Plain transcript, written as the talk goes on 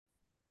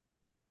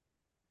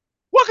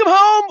Welcome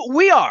home.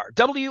 We are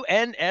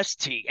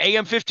WNST,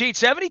 AM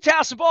 1570,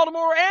 Towson,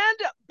 Baltimore, and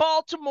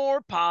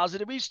Baltimore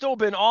Positive. We've still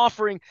been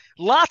offering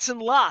lots and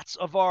lots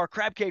of our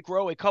Crab Cake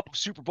Row, a cup of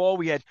Super Bowl.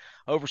 We had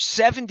over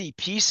 70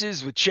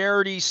 pieces with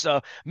charities,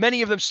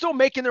 many of them still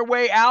making their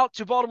way out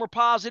to Baltimore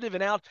Positive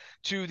and out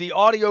to the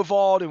audio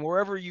vault and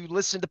wherever you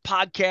listen to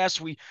podcasts.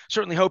 We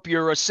certainly hope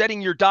you're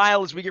setting your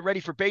dial as we get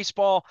ready for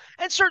baseball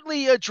and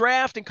certainly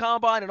draft and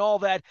combine and all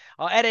that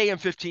at AM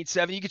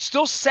 1570. You can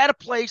still set a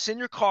place in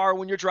your car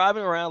when you're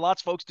driving around.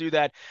 Lots of folks do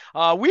that.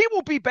 We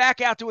will be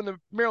back out doing the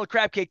Maryland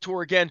Crab Cake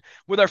Tour again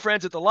with our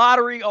friends at the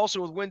Lottery,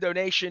 also with Window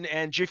Nation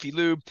and Jiffy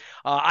Lube.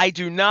 I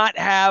do not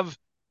have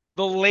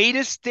the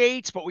latest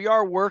dates, but we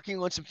are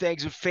working on some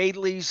things with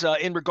Fadley's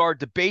in regard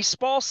to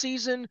baseball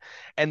season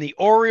and the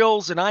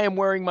Orioles. And I am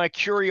wearing my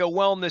Curio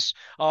Wellness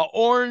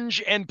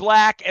orange and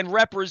black and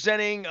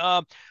representing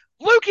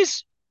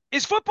Lucas.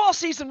 Is football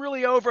season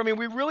really over? I mean,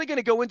 we're really going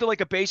to go into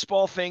like a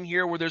baseball thing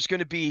here where there's going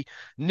to be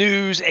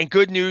news and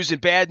good news and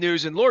bad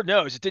news. And Lord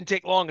knows it didn't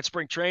take long at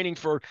spring training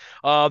for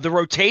the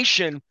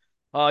rotation.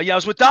 I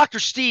was with Dr.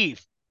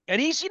 Steve, and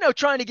he's,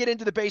 trying to get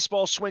into the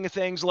baseball swing of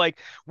things. Like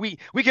we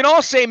can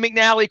all say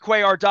McNally,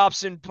 Cuellar,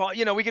 Dobson,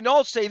 we can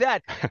all say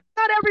that.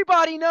 Not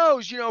everybody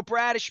knows,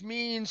 Bradish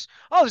means,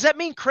 oh, does that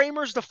mean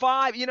Kramer's the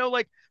five?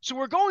 So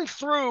we're going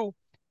through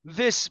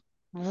this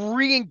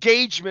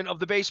re-engagement of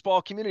the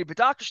baseball community. But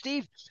Dr.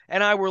 Steve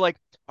and I were like,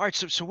 all right,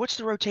 so what's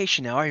the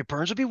rotation now? All right,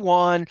 Burns would be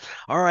one.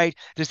 All right,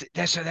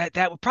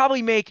 that would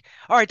probably make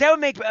that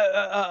would make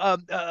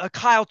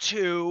Kyle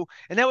two,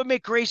 and that would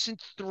make Grayson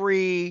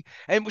three,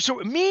 and so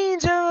it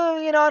means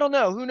I don't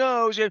know, who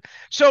knows.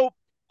 So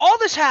all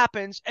this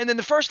happens, and then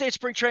the first day of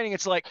spring training,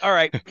 it's like, all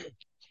right,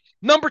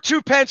 number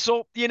two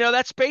pencil,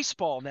 that's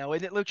baseball now,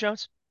 isn't it, Luke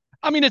Jones?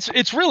 I mean,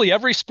 it's really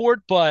every sport,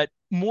 but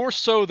more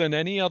so than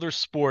any other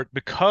sport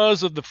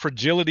because of the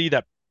fragility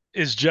that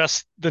is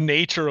just the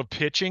nature of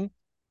pitching.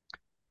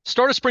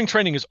 Start of spring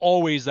training is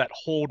always that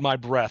hold my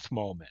breath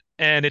moment.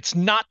 And it's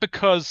not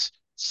because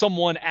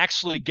someone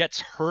actually gets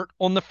hurt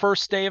on the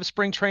first day of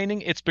spring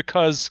training. It's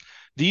because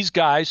these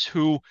guys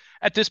who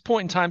at this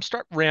point in time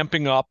start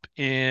ramping up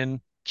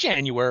in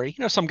January,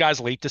 some guys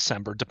late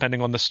December,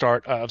 depending on the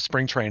start of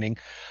spring training.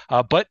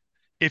 But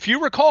if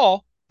you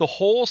recall, the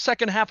whole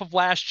second half of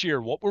last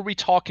year, what were we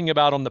talking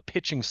about on the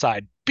pitching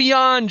side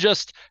beyond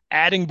just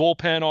adding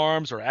bullpen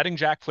arms or adding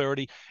Jack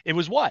Flaherty? It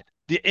was what?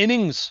 The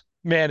innings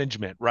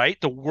management, right?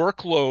 The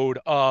workload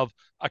of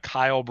a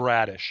Kyle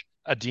Bradish,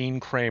 a Dean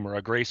Kramer,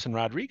 a Grayson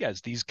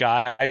Rodriguez, these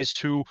guys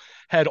who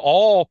had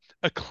all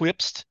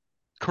eclipsed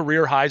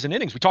career highs in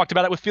innings. We talked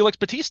about it with Felix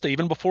Batista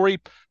even before he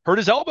hurt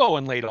his elbow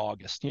in late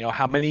August.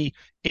 How many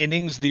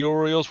innings the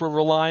Orioles were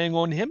relying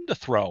on him to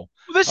throw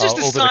This is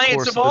the over the science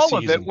course of of the all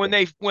of it. season.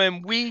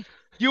 When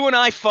you and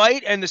I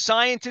fight, and the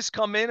scientists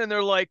come in and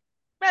they're like,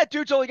 "Man,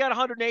 dude's only got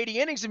 180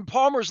 innings," and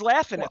Palmer's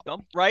laughing at Well,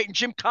 them, right? And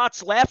Jim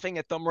Cott's laughing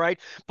at them, right?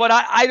 But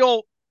I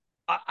don't.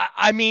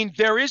 I mean,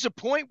 there is a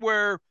point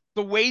where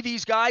the way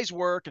these guys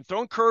work and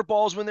throwing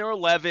curveballs when they're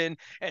 11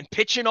 and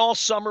pitching all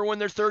summer when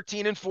they're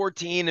 13 and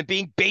 14 and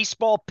being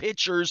baseball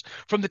pitchers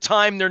from the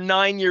time they're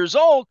 9 years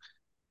old,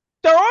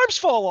 their arms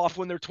fall off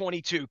when they're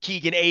 22.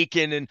 Keegan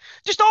Aiken and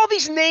just all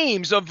these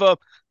names of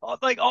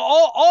like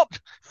all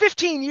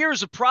 15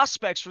 years of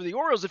prospects for the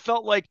Orioles. It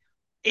felt like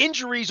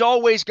injuries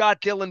always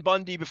got Dylan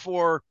Bundy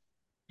before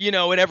it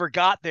ever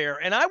got there.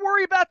 And I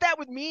worry about that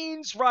with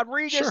Means,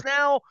 Rodriguez sure.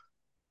 now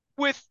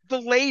with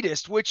the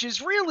latest, which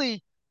is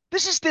really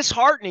this is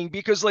disheartening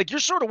because like you're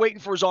sort of waiting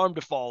for his arm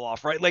to fall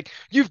off, right? Like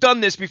you've done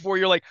this before.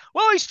 You're like,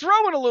 well, he's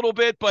throwing a little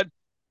bit, but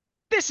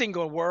this ain't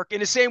gonna work. In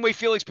the same way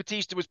Felix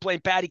Batista was playing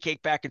patty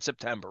cake back in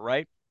September,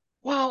 right?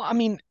 Well, I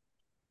mean,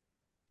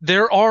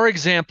 there are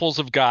examples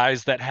of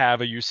guys that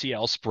have a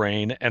UCL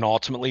sprain and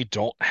ultimately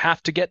don't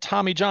have to get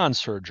Tommy John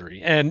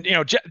surgery. And,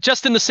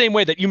 just in the same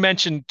way that you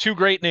mentioned two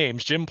great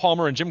names, Jim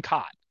Palmer and Jim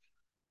Cott,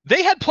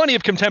 they had plenty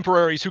of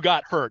contemporaries who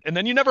got hurt and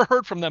then you never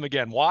heard from them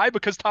again. Why?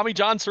 Because Tommy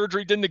John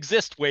surgery didn't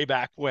exist way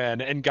back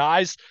when. And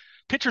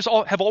pitchers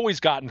have always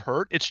gotten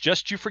hurt. It's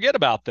just you forget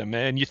about them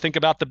and you think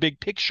about the big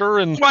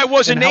picture That's why it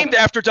wasn't and how, named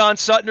after Don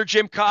Sutton or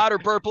Jim Cott or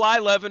Burt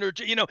Blyleven or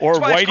that's or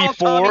why it's Whitey called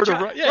Tommy Ford,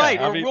 John, or yeah,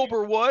 right? I Or mean,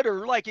 Wilbur Wood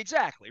or like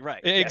exactly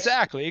right. Yes.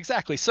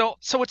 exactly. So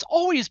it's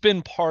always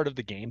been part of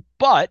the game,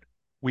 but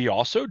we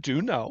also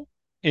do know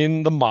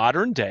in the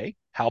modern day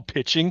how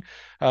pitching,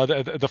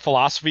 the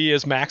philosophy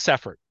is max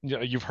effort.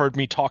 You've heard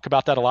me talk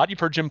about that a lot. You've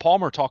heard Jim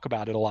Palmer talk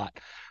about it a lot.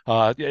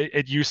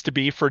 It used to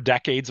be for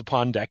decades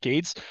upon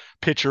decades,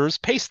 pitchers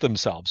paced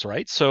themselves,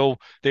 right? So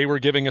they were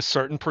giving a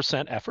certain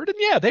percent effort, and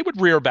yeah, they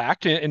would rear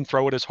back and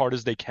throw it as hard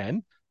as they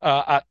can,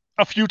 a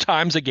few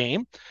times a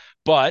game,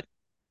 but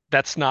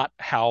that's not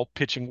how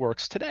pitching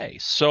works today.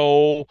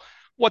 So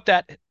what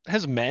that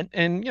has meant,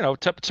 and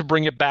to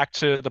bring it back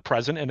to the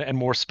present and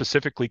more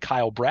specifically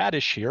Kyle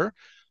Bradish here,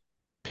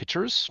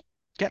 pitchers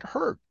get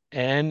hurt.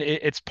 And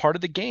it's part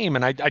of the game.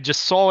 And I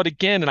just saw it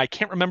again, and I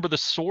can't remember the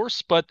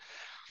source, but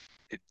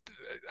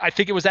I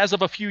think it was as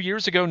of a few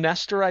years ago,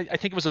 Nestor, I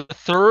think it was a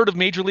third of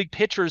major league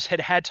pitchers had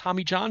had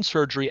Tommy John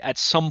surgery at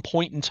some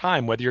point in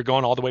time, whether you're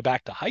going all the way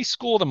back to high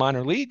school, the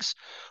minor leagues,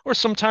 or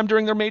sometime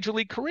during their major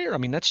league career. I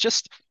mean, that's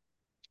just,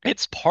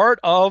 it's part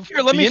of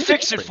Here, let the me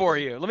fix it industry. for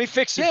you. Let me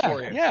fix it Yeah,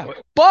 for you. yeah.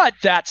 But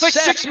that It's like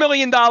said, $6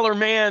 million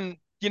man,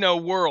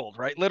 world,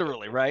 right?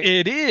 Literally, right?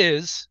 it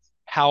is,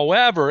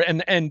 however,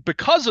 and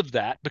because of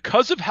that,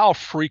 because of how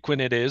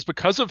frequent it is,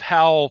 because of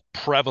how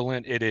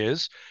prevalent it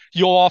is,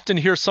 you'll often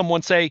hear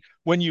someone say,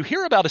 when you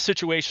hear about a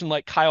situation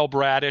like Kyle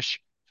Bradish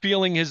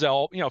feeling his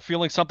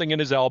feeling something in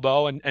his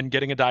elbow and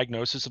getting a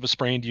diagnosis of a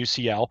sprained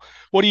UCL,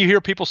 what do you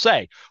hear people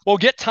say? Well,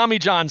 get Tommy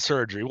John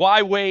surgery.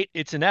 Why wait?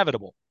 It's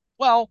inevitable.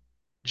 Well,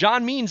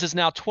 John Means is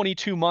now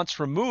 22 months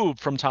removed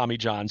from Tommy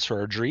John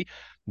surgery.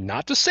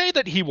 Not to say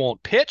that he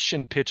won't pitch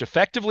and pitch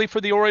effectively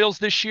for the Orioles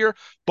this year,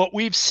 but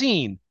we've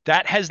seen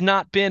that has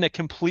not been a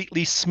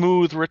completely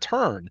smooth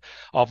return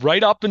of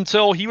right up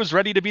until he was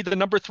ready to be the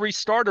number 3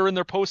 starter in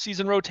their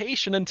postseason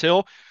rotation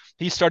until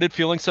he started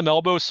feeling some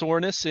elbow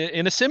soreness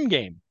in a sim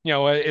game,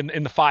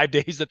 in the 5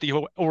 days that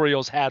the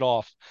Orioles had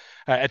off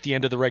at the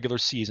end of the regular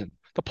season.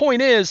 The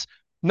point is,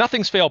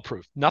 nothing's fail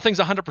proof. Nothing's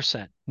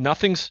 100%.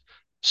 Nothing's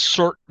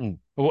certain,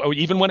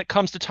 even when it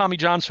comes to Tommy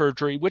John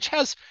surgery, which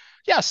has,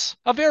 yes,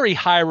 a very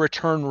high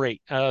return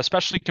rate,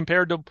 especially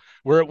compared to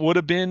where it would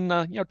have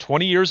been,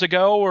 20 years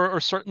ago or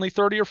certainly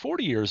 30 or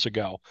 40 years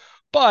ago.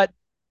 But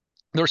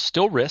there's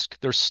still risk.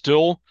 There's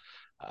still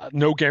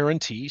no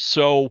guarantee.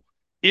 So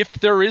if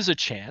there is a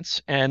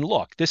chance, and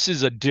look, this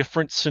is a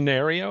different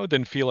scenario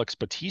than Felix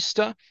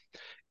Bautista.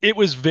 It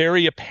was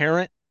very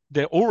apparent.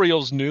 The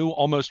Orioles knew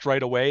almost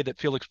right away that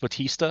Felix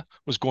Bautista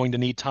was going to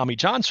need Tommy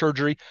John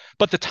surgery,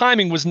 but the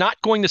timing was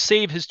not going to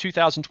save his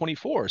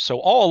 2024. So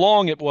all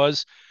along it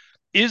was,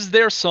 is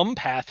there some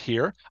path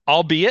here,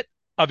 albeit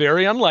a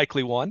very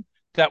unlikely one,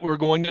 that we're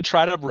going to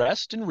try to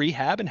rest and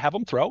rehab and have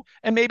him throw,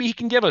 and maybe he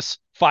can give us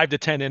 5 to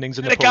 10 innings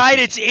in the And a guy postseason.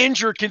 that's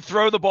injured can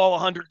throw the ball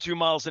 102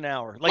 miles an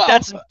hour. Like, Well,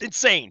 that's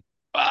insane.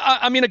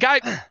 I mean, a guy,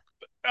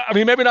 I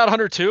mean, maybe not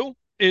 102.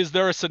 Is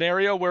there a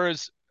scenario where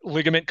his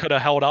ligament could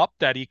have held up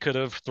that he could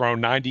have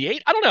thrown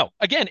 98? I don't know.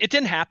 Again, it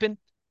didn't happen.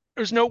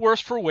 There's no worse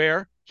for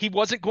wear. He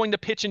wasn't going to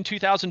pitch in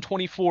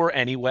 2024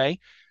 anyway.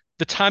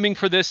 The timing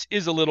for this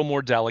is a little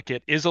more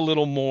delicate, is a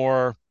little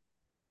more,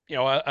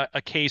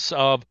 a case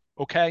of,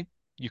 okay,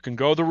 you can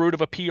go the route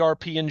of a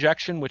PRP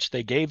injection, which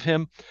they gave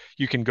him.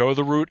 You can go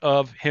the route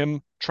of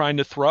him trying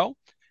to throw,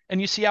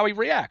 and you see how he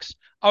reacts.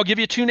 I'll give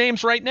you 2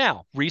 names right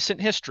now, recent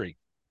history.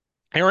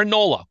 Aaron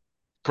Nola,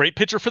 great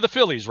pitcher for the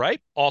Phillies,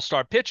 right?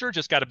 All-star pitcher,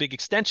 just got a big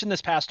extension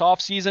this past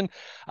offseason.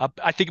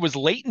 I think it was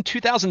late in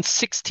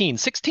 2016,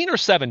 16 or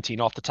 17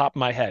 off the top of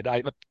my head.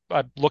 I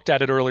looked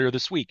at it earlier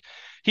this week.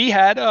 He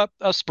had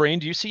a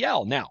sprained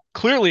UCL. Now,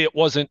 clearly it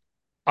wasn't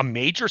a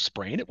major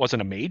sprain. It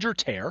wasn't a major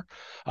tear,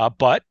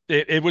 but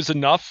it was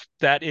enough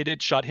that it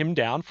had shut him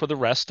down for the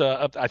rest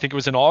of, I think it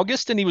was in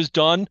August, and he was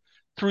done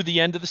through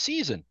the end of the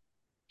season.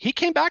 He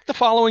came back the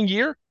following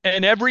year,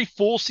 and every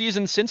full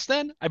season since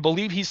then, I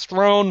believe he's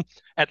thrown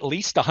at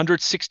least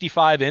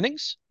 165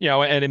 innings,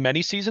 and in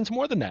many seasons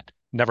more than that.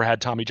 Never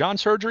had Tommy John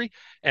surgery.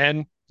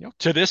 And,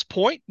 to this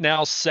point,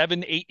 now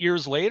 7, 8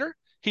 years later,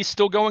 he's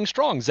still going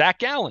strong. Zach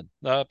Gallen,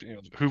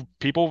 who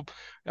people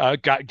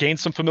gained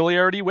some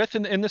familiarity with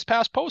in this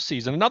past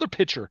postseason, another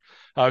pitcher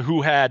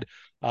who had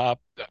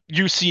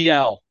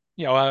UCL,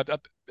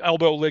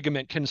 elbow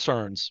ligament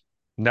concerns.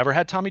 Never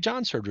had Tommy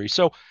John surgery.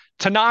 So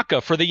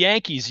Tanaka for the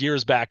Yankees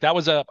years back, that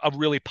was a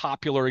really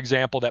popular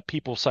example that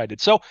people cited.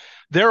 So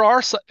there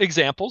are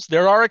examples,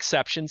 there are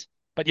exceptions,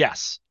 but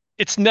yes,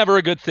 it's never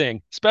a good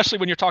thing, especially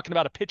when you're talking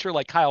about a pitcher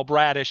like Kyle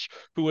Bradish,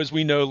 who, as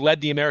we know, led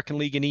the American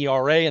League in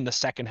ERA in the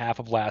second half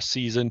of last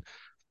season,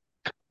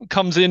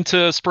 comes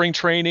into spring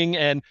training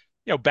and,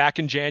 back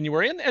in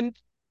January. And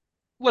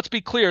let's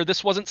be clear,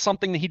 this wasn't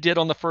something that he did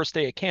on the first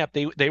day of camp.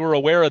 They were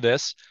aware of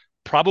this,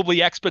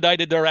 probably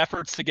expedited their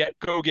efforts to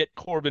go get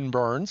Corbin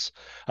Burns,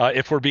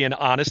 if we're being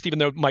honest, even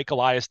though Mike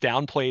Elias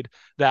downplayed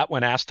that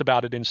when asked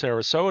about it in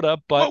Sarasota.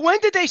 But Well, when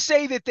did they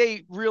say that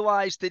they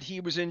realized that he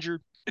was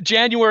injured?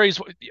 January's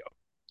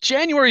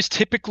January's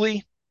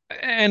typically,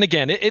 and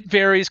again, it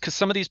varies because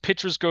some of these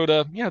pitchers go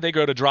to, they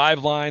go to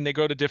Driveline, they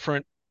go to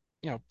different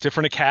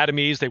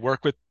academies, they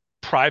work with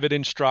private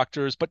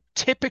instructors, but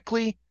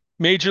typically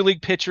major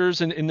league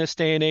pitchers in this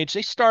day and age,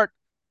 they start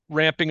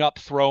ramping up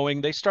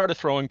throwing. They start a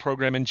throwing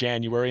program in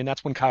January, and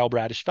that's when Kyle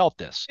Bradish felt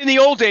this. In the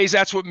old days,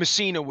 that's what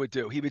Messina would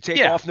do. He would take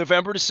Yeah, off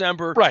November,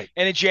 December, right.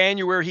 and in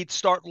January, he'd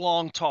start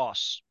long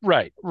toss.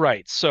 Right,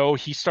 right. So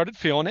he started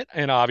feeling it,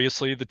 and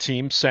obviously the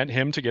team sent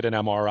him to get an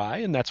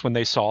MRI, and that's when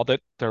they saw that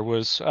there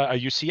was a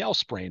UCL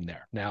sprain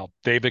there. Now,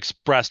 they've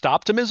expressed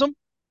optimism.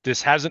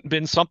 This hasn't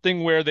been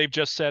something where they've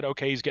just said,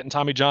 okay, he's getting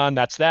Tommy John,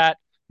 that's that,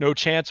 no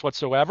chance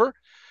whatsoever.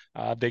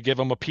 They give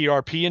him a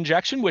PRP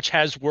injection, which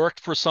has worked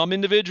for some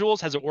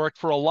individuals. Has it worked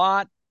for a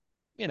lot?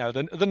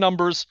 The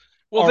numbers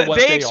Well, are what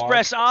they they are.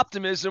 express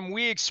optimism.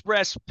 We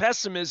express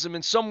pessimism.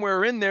 And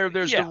somewhere in there's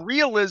the Yeah,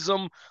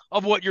 realism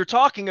of what you're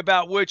talking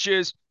about, which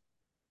is,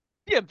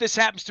 if this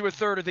happens to a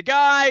third of the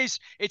guys,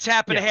 it's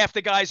happened to Yeah. half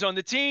the guys on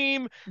the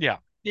team. Yeah.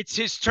 It's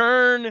his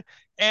turn.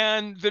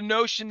 And the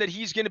notion that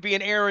he's going to be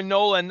an Aaron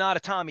Nola and not a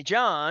Tommy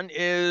John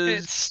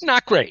It's is,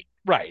 not great.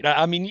 Right.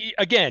 I mean,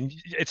 again,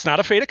 it's not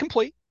a fait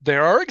accompli.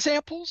 There are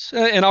examples,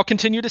 and I'll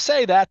continue to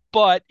say that,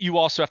 but you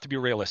also have to be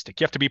realistic.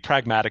 You have to be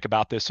pragmatic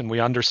about this, and we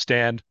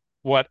understand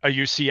what a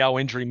UCL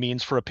injury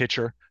means for a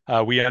pitcher.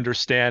 We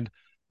understand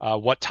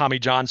what Tommy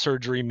John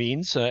surgery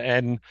means,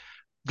 and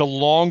the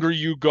longer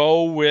you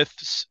go with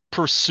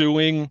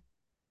pursuing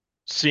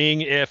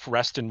seeing if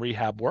rest and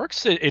rehab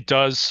works, it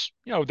does,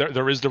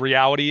 there is the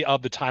reality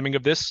of the timing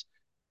of this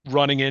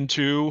running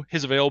into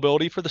his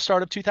availability for the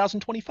start of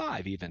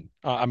 2025 even.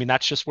 I mean,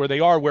 that's just where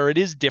they are, where it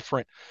is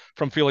different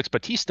from Felix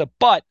Bautista,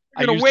 but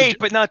I you're going to used the wait,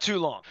 but not too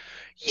long.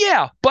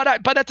 yeah, but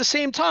at the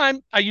same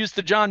time, I used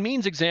the John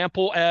Means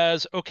example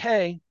as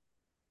okay,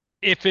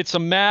 if it's a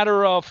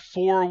matter of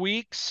 4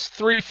 weeks,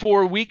 3,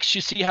 4 weeks,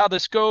 you see how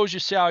this goes, you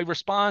see how he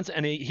responds,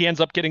 and he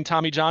ends up getting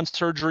Tommy John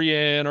surgery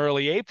in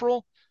early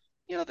April.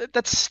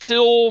 That's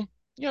still,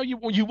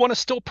 you want to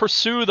still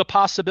pursue the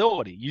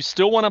possibility. You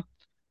still want to,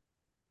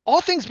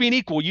 all things being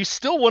equal, you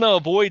still want to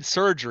avoid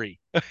surgery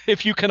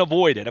if you can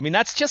avoid it. I mean,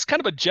 that's just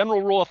kind of a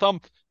general rule of thumb,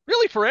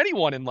 really, for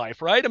anyone in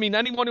life, right? I mean,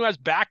 anyone who has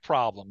back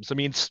problems. I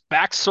mean,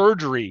 back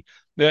surgery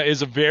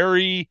is a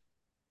very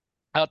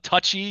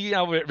touchy,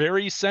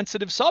 very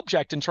sensitive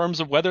subject in terms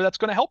of whether that's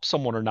going to help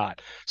someone or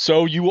not.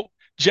 So you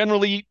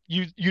generally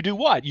you do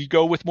what? You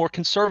go with more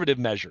conservative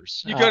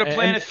measures, You go to and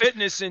Planet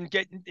Fitness and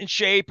get in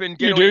shape and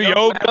get you on do yoga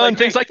yoga like and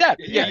things me. like that.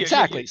 Yeah, Yeah, yeah, yeah, yeah.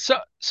 exactly. So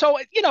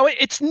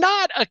it's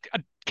not a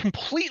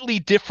completely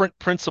different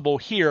principle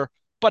here,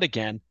 but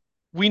again,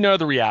 we know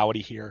the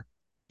reality here.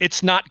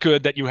 It's not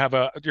good that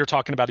you're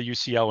talking about a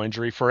UCL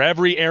injury. For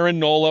every Aaron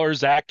Nola or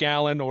Zach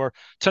Gallen or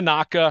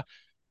Tanaka,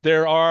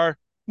 there are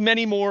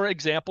many more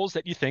examples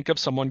that you think of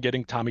someone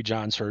getting Tommy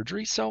John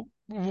surgery. So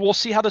we'll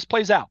see how this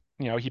plays out.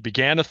 He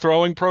began a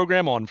throwing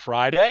program on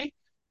Friday,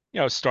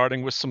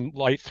 starting with some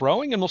light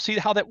throwing, and we'll see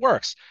how that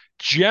works.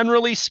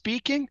 Generally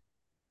speaking,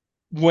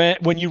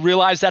 when you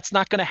realize that's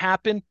not going to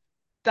happen,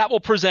 that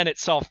will present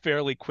itself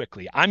fairly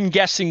quickly. I'm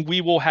guessing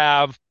we'll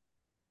have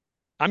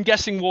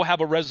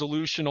a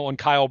resolution on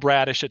Kyle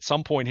Bradish at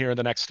some point here in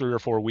the next 3 or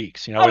 4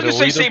 weeks. I was going to It'll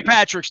say either St.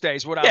 Patrick's Day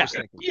is what I yeah, was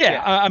thinking. yeah.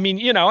 Yeah. I mean,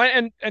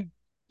 and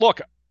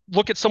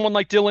look at someone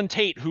like Dylan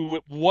Tate, who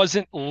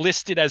wasn't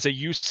listed as a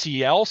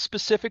UCL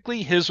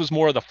specifically. His was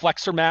more of the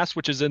flexor mass,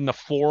 which is in the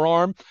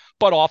forearm,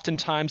 but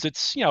oftentimes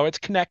it's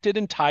connected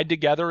and tied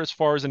together as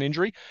far as an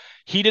injury.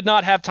 He did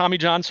not have Tommy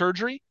John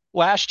surgery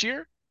last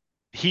year.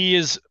 He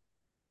is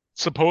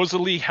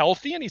supposedly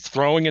healthy and he's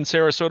throwing in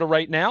Sarasota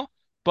right now,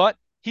 but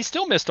he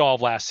still missed all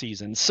of last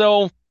season.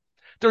 So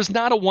there's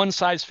not a one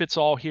size fits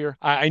all here.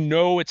 I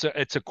know it's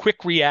a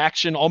quick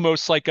reaction,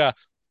 almost like I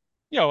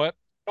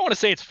don't want to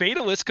say it's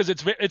fatalist because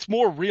it's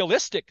more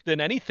realistic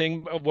than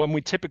anything when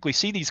we typically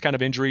see these kind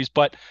of injuries,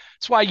 but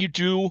it's why you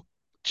do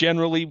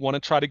generally want to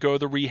try to go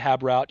the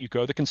rehab route. You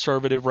go the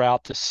conservative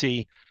route to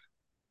see.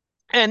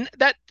 And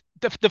that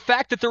the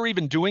fact that they're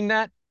even doing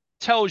that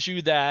tells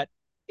you that,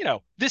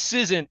 this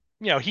isn't,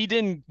 he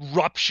didn't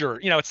rupture,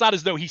 it's not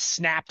as though he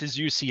snapped his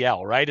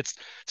UCL, right? It's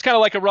kind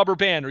of like a rubber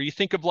band, or you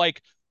think of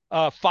like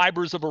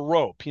fibers of a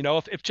rope.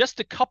 If just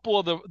a couple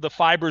of the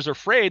fibers are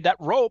frayed, that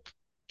rope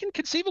can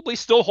conceivably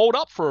still hold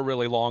up for a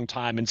really long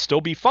time and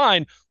still be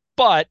fine.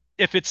 But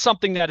if it's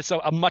something that is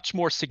a much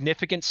more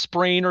significant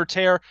sprain or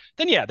tear,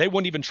 then yeah, they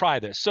wouldn't even try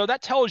this. So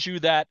that tells you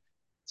that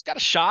it's got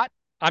a shot.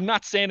 I'm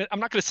not saying it, I'm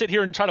not going to sit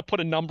here and try to put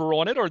a number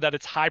on it or that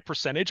it's high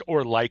percentage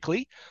or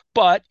likely,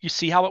 but you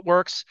see how it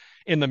works.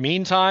 In the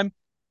meantime,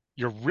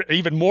 you're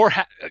even more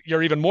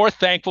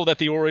thankful that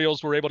the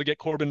Orioles were able to get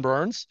Corbin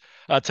Burnes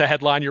to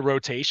headline your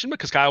rotation,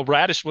 because Kyle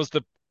Bradish was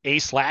the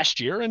ace last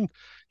year and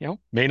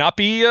may not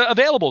be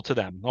available to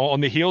them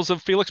on the heels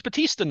of Felix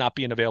Bautista not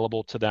being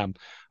available to them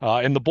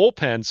in the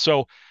bullpen.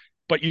 So,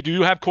 but you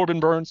do have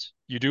Corbin Burnes,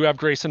 you do have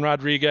Grayson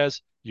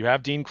Rodriguez, you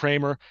have Dean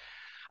Kramer.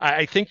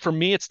 I think for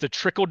me, it's the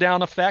trickle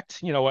down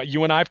effect.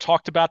 You and I have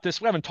talked about this.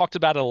 We haven't talked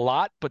about it a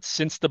lot, but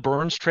since the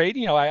Burnes trade,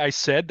 I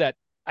said that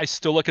I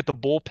still look at the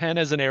bullpen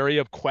as an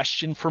area of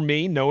question for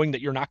me, knowing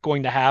that you're not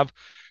going to have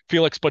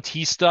Felix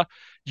Bautista.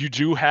 You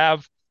do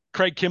have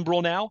Craig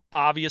Kimbrell now,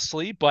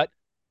 obviously, but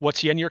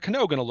what's Yennier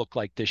Cano going to look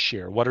like this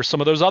year? What are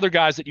some of those other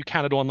guys that you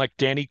counted on, like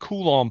Danny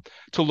Coulomb,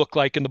 to look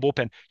like in the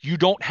bullpen? You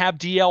don't have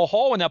DL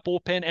Hall in that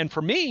bullpen. And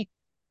for me,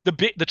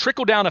 the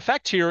trickle down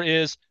effect here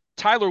is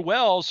Tyler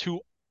Wells,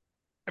 who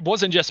it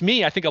wasn't just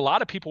me. I think a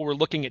lot of people were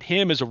looking at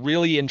him as a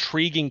really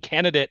intriguing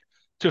candidate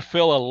to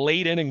fill a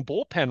late inning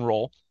bullpen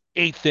role,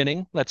 eighth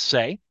inning, let's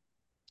say.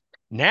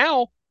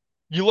 Now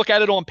you look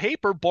at it on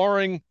paper,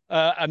 barring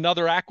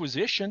another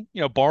acquisition,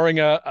 barring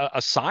a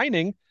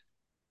signing,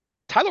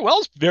 Tyler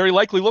Wells very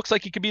likely looks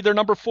like he could be their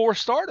number 4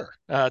 starter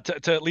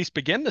to at least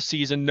begin the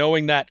season,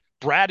 knowing that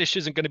Bradish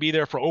isn't going to be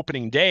there for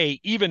opening day,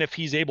 even if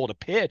he's able to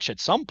pitch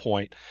at some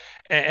point,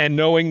 and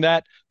knowing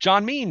that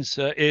John Means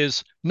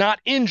is not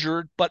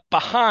injured, but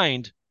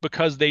behind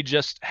because they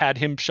just had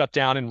him shut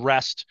down and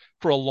rest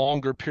for a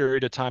longer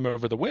period of time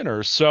over the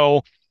winter.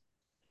 So,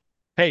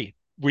 hey,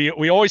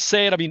 we always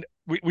say it. I mean,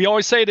 we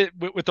always say it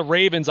with the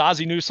Ravens.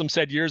 Ozzie Newsome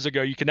said years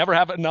ago, you can never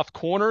have enough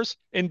corners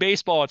in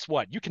baseball. It's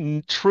what? You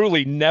can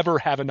truly never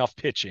have enough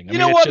pitching. I You mean,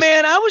 know it's what, just,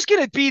 man? I was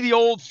going to be the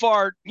old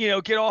fart,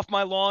 get off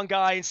my lawn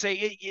guy and say,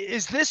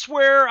 is this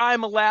where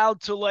I'm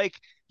allowed to like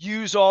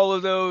use all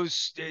of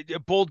those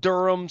Bull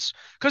Durhams?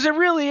 Because it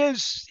really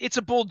is, it's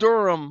a Bull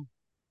Durham,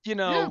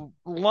 yeah,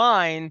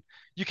 line.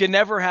 You can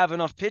never have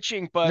enough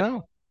pitching, but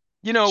no,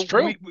 you it's know,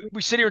 true.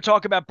 we sit here and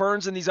talk about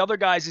Burns and these other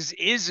guys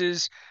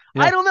is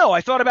I Yeah. don't know.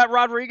 I thought about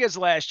Rodriguez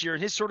last year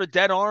and his sort of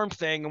dead arm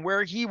thing and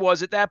where he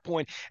was at that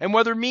point and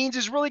whether Means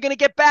is really going to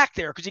get back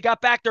there because he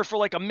got back there for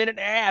like a minute and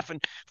a half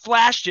and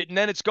flashed it and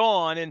then it's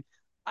gone. And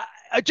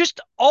I just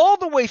all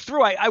the way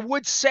through, I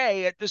would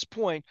say at this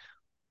point,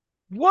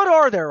 what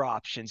are their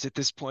options at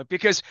this point?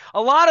 Because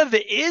a lot of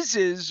the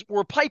is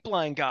were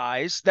pipeline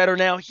guys that are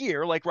now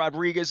here, like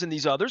Rodriguez and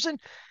these others, and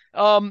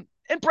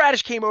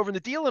Bradish came over in the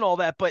deal and all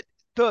that, but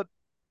the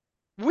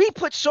we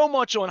put so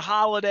much on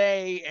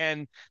Holiday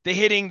and the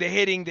hitting,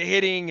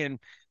 and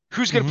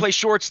who's going to Hmm. play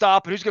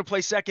shortstop and who's going to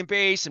play second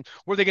base and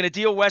were they going to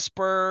deal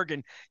Westberg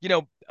and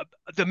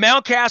the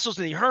Mountcastles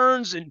and the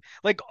Hearns and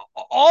like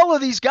all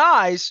of these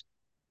guys.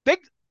 They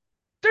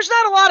there's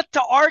not a lot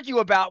to argue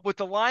about with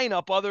the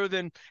lineup other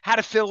than how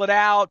to fill it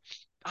out.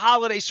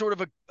 Holiday sort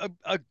of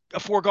a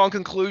foregone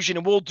conclusion,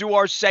 and we'll do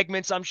our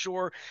segments, I'm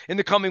sure, in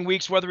the coming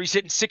weeks, whether he's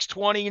hitting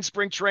 620 in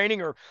spring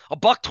training or a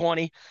buck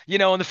 20, in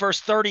the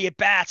first 30 at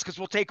bats, because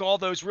we'll take all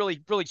those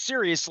really, really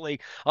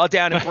seriously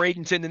down in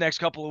Bradenton the next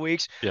couple of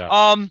weeks. Yeah.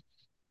 Um,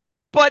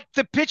 but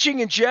the pitching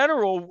in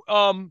general,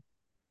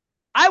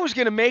 I was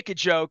going to make a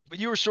joke, but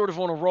you were sort of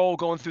on a roll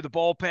going through the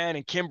bullpen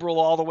and Kimbrel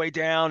all the way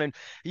down, and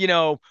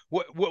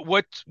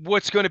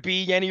what's going to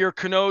be Yenny or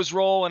Cano's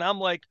role, and I'm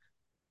like,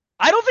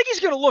 I don't think he's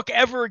going to look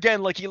ever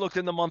again like he looked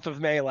in the month of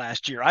May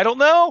last year. I don't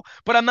know,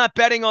 but I'm not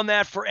betting on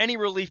that for any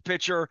relief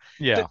pitcher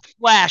Yeah. that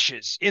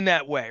flashes in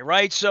that way,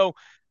 right? So,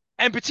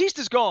 and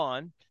Batista's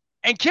gone,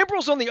 and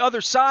Kimbrel's on the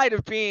other side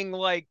of being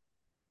like,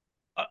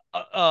 uh,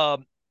 uh,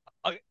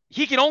 uh,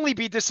 he can only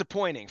be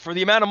disappointing for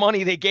the amount of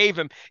money they gave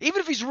him.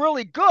 Even if he's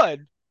really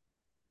good,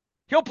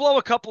 he'll blow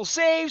a couple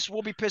saves.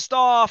 We'll be pissed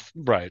off,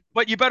 Right.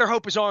 but you better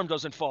hope his arm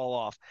doesn't fall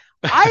off.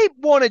 I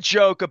want to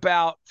joke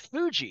about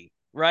Fuji,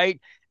 right?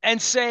 And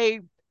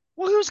say,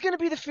 well, who's going to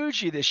be the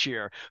Fuji this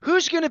year?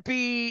 Who's going to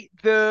be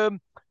the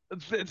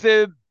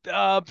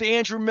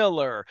Andrew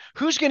Miller?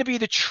 Who's going to be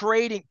the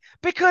trading?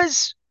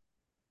 Because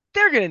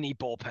they're going to need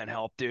bullpen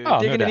help, dude. Oh,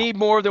 They're no going to doubt. need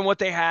more than what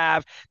they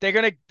have.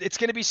 It's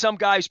going to be some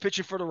guy who's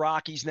pitching for the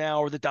Rockies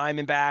now or the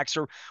Diamondbacks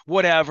or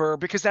whatever,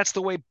 because that's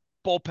the way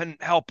bullpen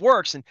help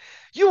works. And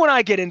you and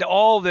I get into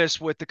all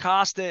this with the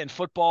Costa and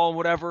football and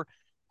whatever.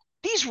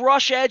 These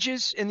rush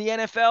edges in the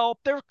NFL,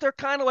 they're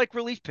kind of like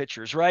relief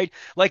pitchers, right?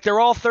 Like they're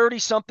all 30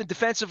 something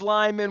defensive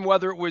linemen,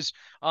 whether it was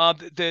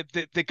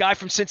the guy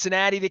from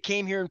Cincinnati that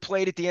came here and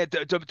played at the end,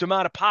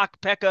 Damata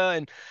Pekka,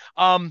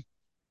 and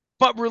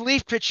but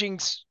relief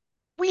pitching's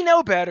we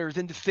know better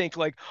than to think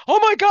like, oh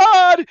my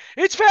God,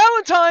 it's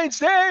Valentine's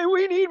Day.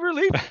 We need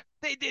relief.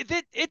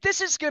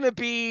 This is going to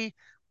be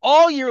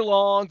all year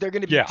long. They're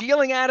going to be Yeah.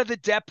 dealing out of the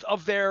depth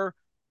of their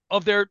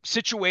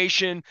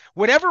situation.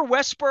 Whatever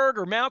Westberg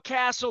or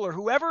Mountcastle or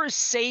whoever is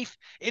safe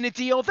in a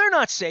deal, they're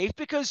not safe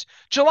because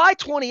July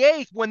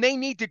 28th, when they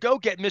need to go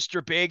get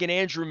Mr. Big and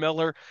Andrew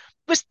Miller,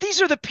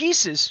 these are the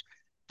pieces.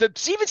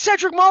 Even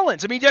Cedric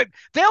Mullins. I mean,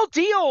 they'll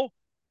deal.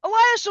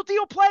 Elias will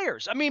deal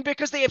players. I mean,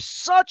 because they have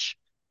such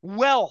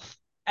wealth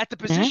at the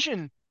Hmm.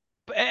 position.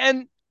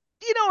 And,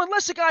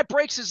 unless a guy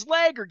breaks his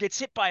leg or gets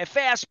hit by a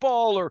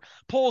fastball or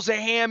pulls a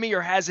hammy or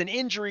has an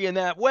injury in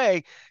that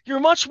way, you're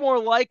much more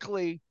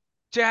likely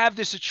to have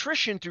this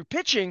attrition through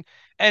pitching.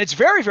 And it's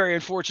very, very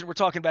unfortunate we're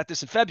talking about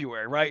this in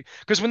February, right?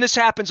 Because when this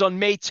happens on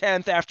May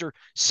 10th after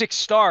 6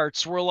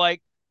 starts, we're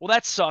like, well,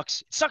 that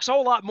sucks. It sucks a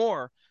whole lot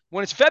more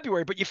when it's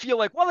February, but you feel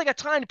like, well, they got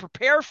time to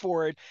prepare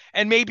for it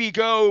and maybe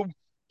go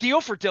deal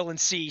for Dylan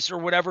Cease or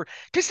whatever,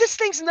 because this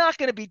thing's not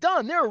going to be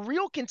done. They're a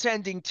real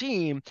contending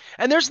team,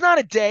 and there's not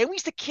a day. We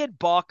used to kid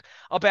Buck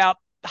about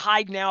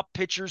hiding out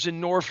pitchers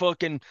in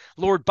Norfolk and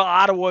Lord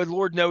Ottawa,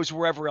 Lord knows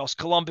wherever else,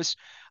 Columbus.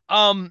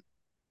 Um,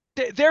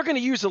 they're going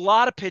to use a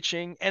lot of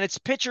pitching, and it's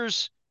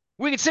pitchers.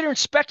 We can sit here and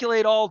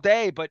speculate all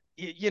day, but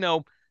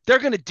they're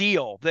going to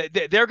deal.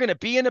 They're going to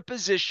be in a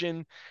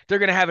position. They're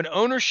going to have an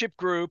ownership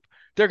group.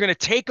 They're going to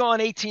take on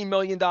 $18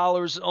 million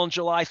on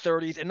July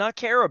 30th and not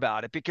care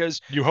about it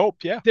because You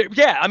hope. Yeah.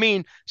 yeah, I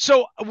mean,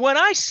 so when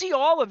I see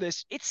all of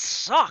this, it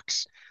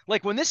sucks.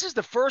 Like when this is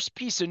the first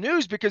piece of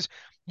news, because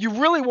you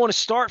really want to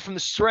start from the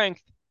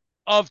strength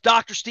of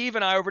Dr. Steve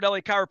and I over at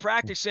LA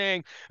Chiropractic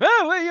saying,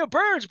 oh, well,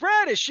 Burns,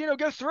 Bradish,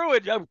 go through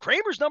it.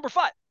 Kramer's number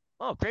 5.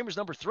 Oh, Kramer's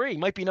number 3.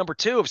 Might be number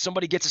 2 if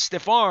somebody gets a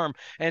stiff arm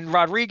and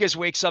Rodriguez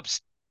wakes up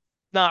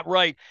not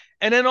right.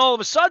 And then all of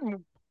a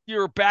sudden,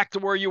 you're back to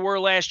where you were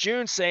last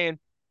June saying,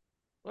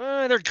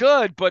 they're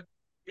good, but,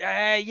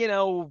 you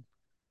know,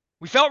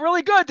 We felt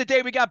really good the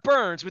day we got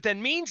Burns, but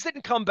then Means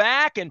didn't come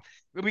back, and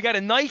we got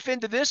a knife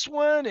into this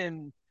one,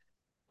 and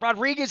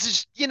Rodriguez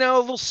is, a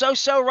little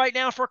so-so right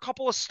now for a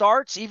couple of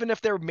starts, even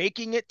if they're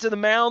making it to the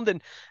mound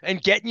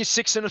and getting you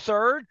 6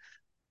 1/3.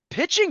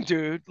 Pitching,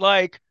 dude,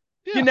 like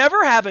you Yeah.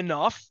 never have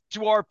enough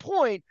to our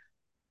point,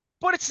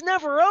 but it's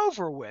never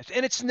over with.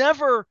 And it's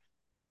never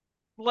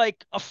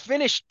like a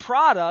finished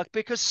product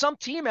because some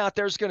team out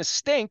there is going to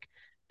stink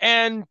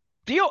and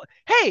deal.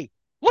 Hey,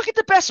 look at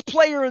the best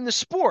player in the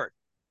sport.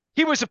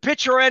 He was a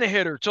pitcher and a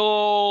hitter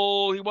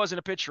till he wasn't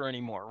a pitcher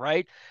anymore,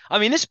 right? I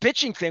mean, this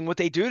pitching thing, what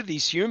they do to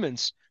these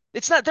humans,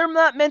 they're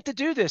not meant to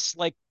do this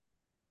like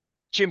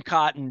Jim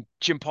Cotton,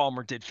 Jim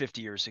Palmer did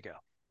 50 years ago.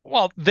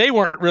 Well, they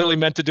weren't really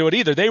meant to do it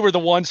either. They were the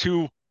ones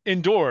who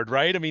endured,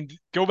 right? I mean,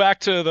 go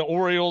back to the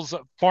Orioles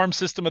farm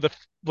system of the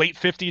late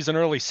 50s and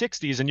early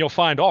 60s, and you'll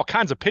find all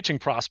kinds of pitching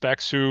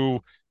prospects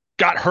who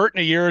got hurt in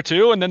a year or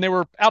two, and then they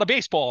were out of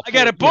baseball I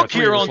got for, a book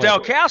here 3 years on later.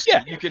 Yeah,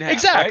 Dalkowski you can have,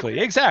 exactly,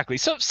 right? exactly.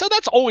 So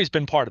that's always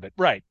been part of it,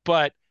 right?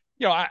 But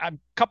a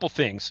couple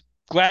things.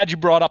 Glad you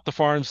brought up the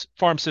farm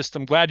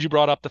system. Glad you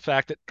brought up the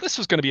fact that this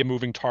was going to be a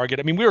moving target.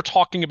 I mean, we were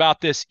talking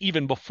about this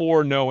even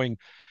before knowing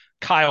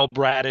Kyle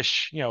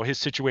Bradish, his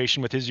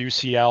situation with his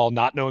UCL,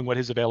 not knowing what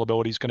his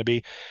availability is going to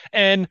be.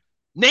 And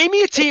name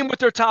me a team with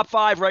their top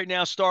five right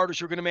now starters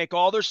who are going to make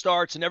all their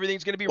starts and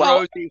everything's going to be well,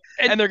 rosy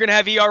and and they're going to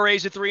have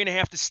ERAs of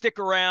 3.5 to stick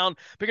around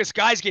because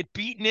guys get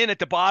beaten in at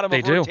the bottom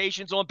they of do.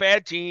 rotations on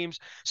bad teams.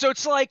 So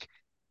it's like,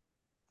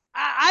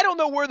 I don't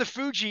know where the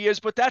Fuji is,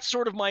 but that's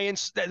sort of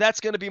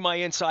that's going to be my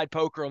inside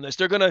poker on this.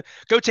 They're going to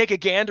go take a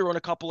gander on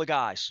a couple of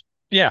guys.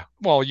 Yeah,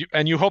 well,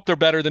 you hope they're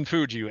better than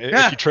Fuji if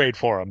Yeah. you trade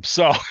for them.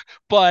 So,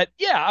 but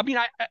yeah, I mean,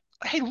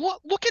 hey,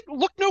 look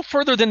no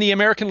further than the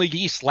American League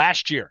East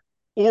last year.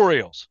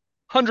 Orioles,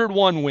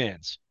 101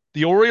 wins.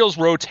 The Orioles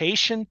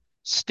rotation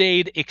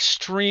stayed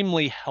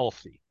extremely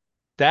healthy.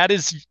 That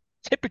is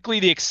typically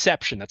the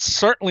exception. That's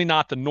certainly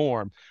not the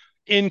norm.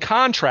 In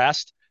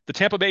contrast, the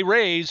Tampa Bay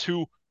Rays,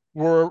 who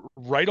were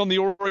right on the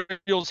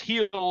Orioles'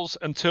 heels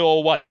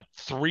until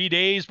 3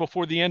 days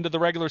before the end of the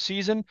regular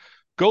season,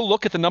 go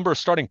look at the number of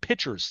starting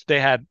pitchers they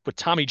had with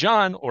Tommy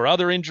John or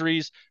other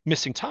injuries,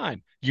 missing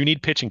time. You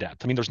need pitching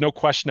depth. I mean, there's no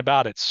question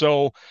about it.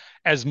 So,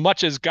 as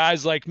much as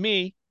guys like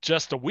me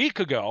just a week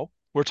ago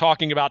were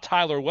talking about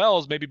Tyler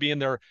Wells maybe being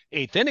their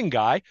eighth inning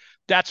guy,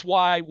 that's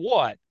why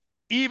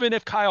even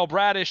if Kyle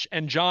Bradish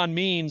and John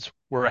Means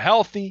were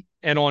healthy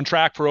and on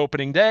track for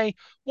opening day,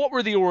 what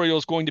were the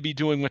Orioles going to be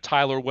doing with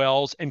Tyler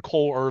Wells and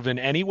Cole Irvin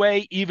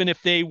anyway? Even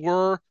if they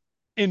were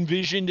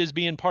envisioned as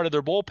being part of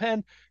their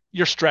bullpen,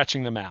 you're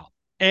stretching them out.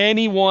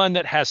 Anyone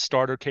that has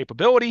starter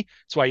capability,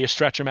 that's why you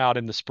stretch them out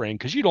in the spring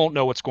because you don't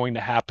know what's going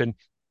to happen.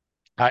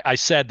 I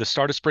said the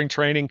start of spring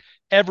training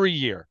every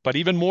year, but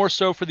even more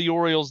so for the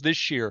Orioles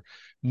this year,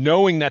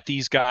 knowing that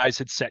these guys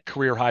had set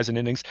career highs in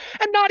innings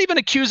and not even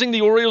accusing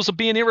the Orioles of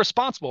being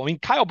irresponsible. I mean,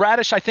 Kyle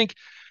Bradish, I think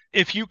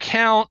if you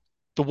count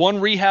the one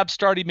rehab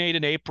start he made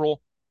in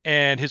April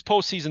and his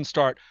postseason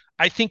start,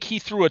 I think he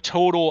threw a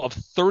total of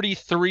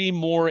 33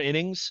 more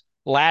innings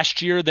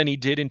last year than he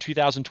did in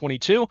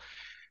 2022.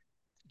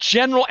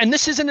 And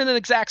this isn't an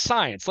exact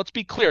science. Let's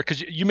be clear,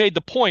 because you made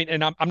the point,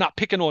 and I'm not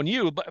picking on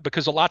you, but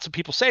because lots of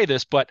people say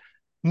this, but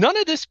none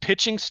of this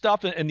pitching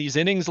stuff and these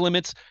innings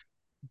limits,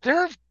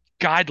 they're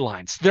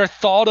guidelines. They're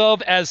thought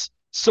of as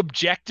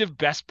subjective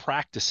best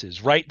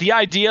practices, right? The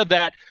idea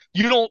that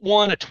you don't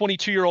want a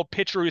 22-year-old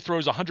pitcher who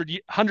throws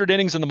 100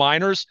 innings in the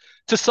minors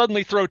to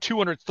suddenly throw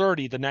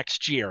 230 the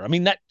next year. I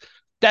mean,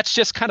 that's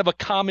just kind of a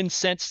common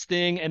sense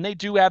thing. And they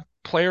do have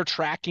player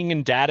tracking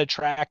and data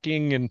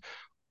tracking, and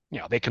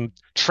they can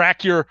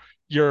track your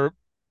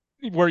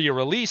where you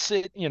release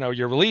it,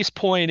 your release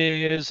point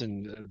is,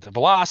 and the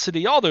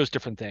velocity, all those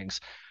different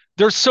things.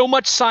 There's so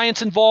much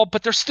science involved,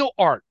 but there's still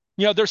art.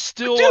 There's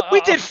still Dude, we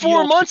a did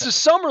 4 months to of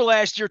summer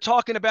last year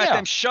talking about yeah,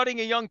 them shutting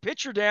a young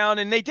pitcher down,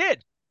 and they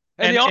did.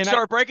 And and the and I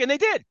All-Star break, and they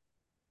did.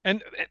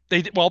 and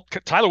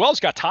Tyler Wells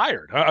got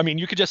tired. I mean,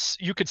 you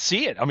could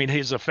see it. I mean,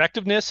 his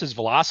effectiveness, his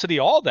velocity,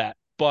 all that.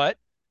 But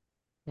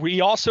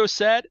we also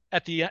said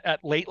at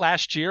late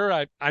last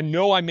year, I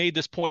know I made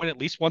this point at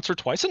least once or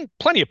twice, and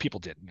plenty of people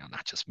did,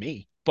 not just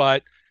me,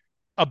 but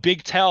a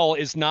big tell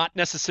is not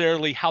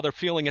necessarily how they're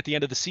feeling at the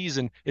end of the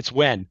season. It's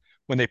when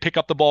they pick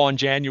up the ball in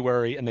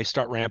January and they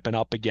start ramping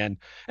up again.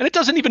 And it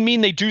doesn't even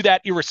mean they do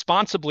that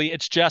irresponsibly.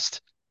 It's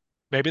just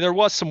maybe there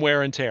was some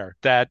wear and tear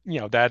that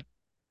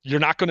you're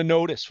not going to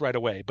notice right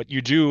away, but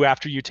you do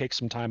after you take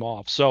some time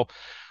off. So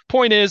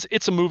point is,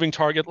 it's a moving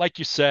target. Like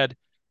you said,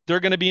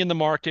 they're going to be in the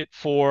market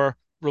for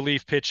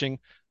relief pitching.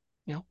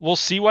 We'll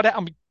see what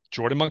happens.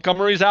 Jordan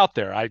Montgomery's out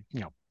there.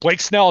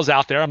 Blake Snell's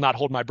out there. I'm not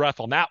holding my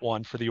breath on that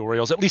one for the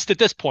Orioles, at least at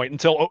this point,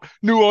 until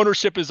new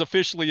ownership is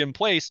officially in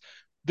place.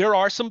 There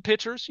are some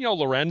pitchers,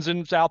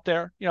 Lorenzen's out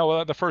there,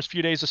 the first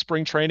few days of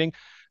spring training.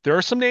 There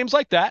are some names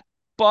like that,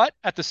 but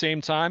at the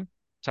same time,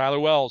 Tyler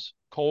Wells,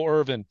 Cole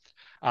Irvin.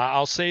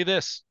 I'll say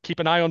this, keep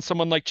an eye on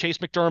someone like Chase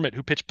McDermott,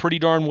 who pitched pretty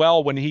darn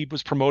well when he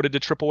was promoted to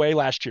AAA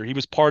last year. He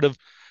was part of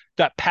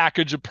that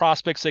package of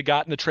prospects they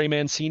got in the Trey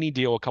Mancini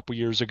deal a couple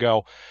years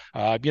ago.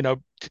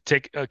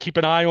 Keep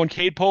an eye on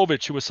Cade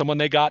Povich, who was someone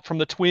they got from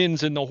the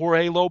Twins in the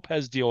Jorge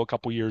Lopez deal a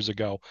couple years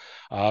ago.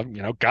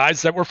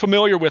 Guys that we're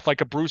familiar with,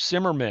 like a Bruce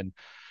Zimmerman.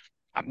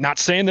 I'm not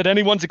saying that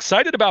anyone's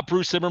excited about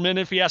Bruce Zimmerman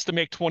if he has to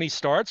make 20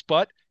 starts,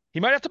 but he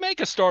might have to make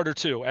a start or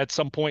two at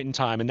some point in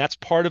time. And that's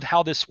part of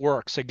how this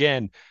works.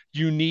 Again,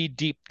 you need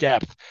deep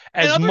depth.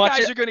 And As other much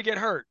guys are going to get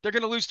hurt. They're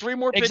going to lose 3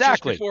 more pitchers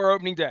exactly. before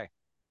opening day.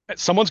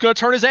 Someone's going to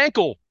turn his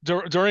ankle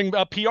during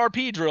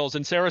PRP drills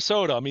in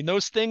Sarasota. I mean,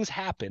 those things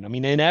happen. I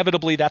mean,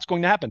 inevitably that's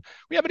going to happen.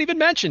 We haven't even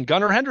mentioned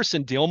Gunnar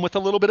Henderson dealing with a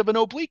little bit of an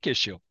oblique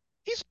issue.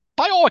 He's,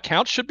 by all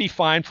accounts, should be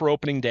fine for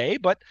opening day,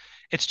 but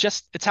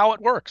it's how it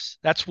works.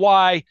 That's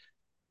why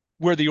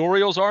where the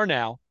Orioles are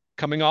now,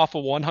 coming off a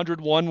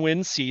 101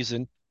 win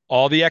season,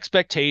 all the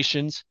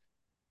expectations,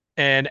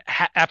 and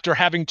after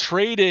having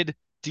traded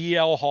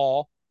DL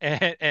Hall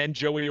and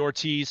Joey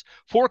Ortiz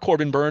for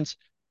Corbin Burnes,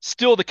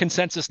 still the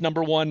consensus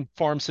 #1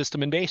 farm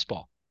system in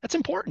baseball. That's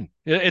important.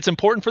 It's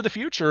important for the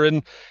future.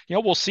 And,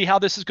 we'll see how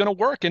this is going to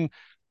work. And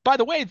by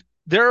the way,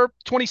 their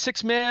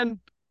 26-man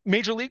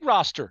major league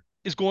roster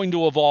is going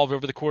to evolve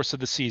over the course of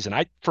the season.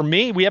 For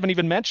me, we haven't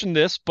even mentioned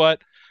this,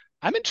 but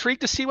I'm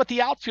intrigued to see what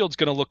the outfield's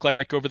going to look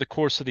like over the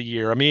course of the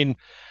year. I mean,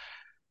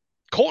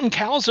 Colton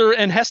Cowser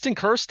and Heston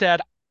Kjerstad,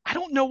 I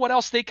don't know what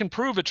else they can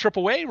prove at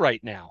AAA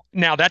right now.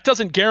 Now, that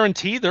doesn't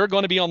guarantee they're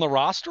going to be on the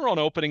roster on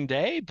opening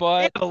day,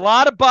 but a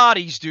lot of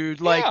bodies, dude.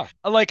 Yeah.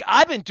 Like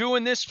I've been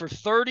doing this for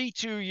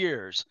 32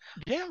 years.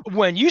 Yeah.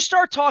 When you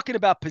start talking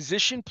about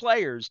position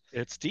players,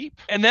 it's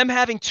deep. And them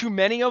having too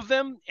many of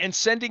them and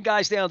sending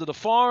guys down to the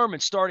farm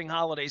and starting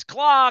Holiday's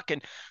clock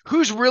and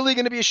who's really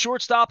going to be a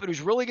shortstop and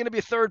who's really going to be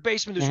a third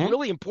baseman. There's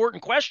really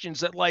important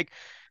questions that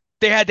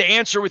they had to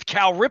answer with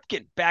Cal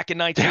Ripken back in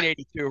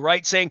 1982,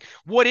 right? Saying,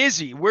 what is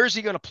he? Where's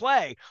he going to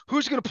play?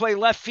 Who's going to play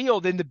left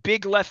field in the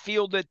big left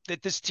field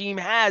that this team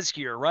has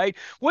here, right?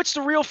 What's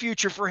the real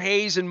future for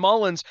Hayes and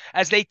Mullins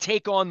as they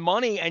take on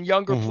money and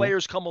younger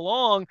players come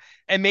along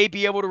and may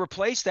be able to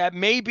replace that?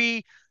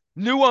 Maybe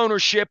new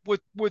ownership with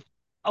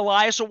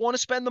Elias will want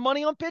to spend the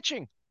money on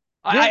pitching.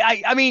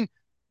 Yeah. I mean,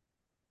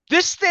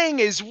 this thing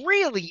is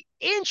really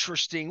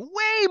interesting,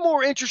 way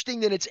more interesting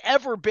than it's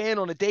ever been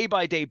on a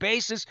day-by-day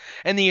basis,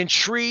 and the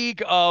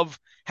intrigue of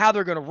how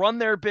they're going to run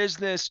their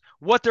business,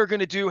 what they're going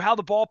to do, how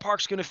the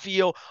ballpark's going to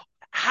feel,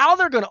 how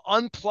they're going to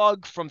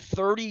unplug from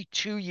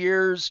 32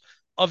 years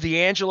of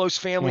the Angelos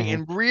family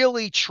and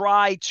really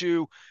try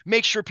to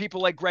make sure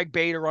people like Greg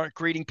Bader aren't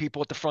greeting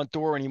people at the front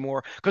door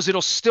anymore, because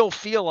it'll still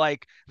feel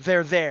like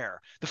they're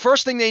there. The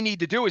first thing they need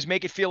to do is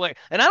make it feel like,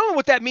 and I don't know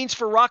what that means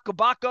for Rock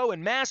Kabako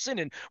and Masson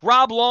and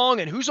Rob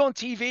Long and who's on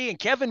TV and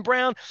Kevin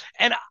Brown.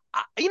 And,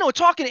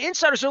 talking to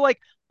insiders, they're like,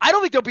 I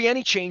don't think there'll be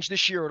any change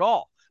this year at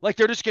all. Like,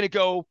 they're just going to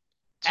go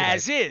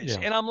as is.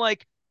 Yeah. And I'm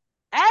like,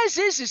 as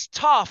is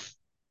tough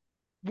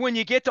when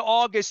you get to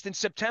August and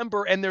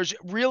September and there's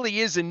really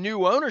is a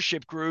new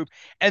ownership group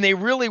and they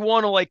really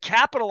want to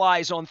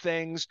capitalize on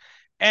things.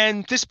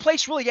 And this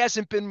place really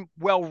hasn't been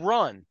well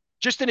run,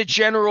 just in a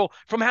general,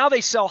 from how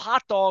they sell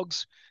hot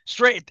dogs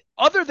straight,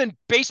 other than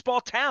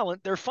baseball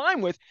talent, they're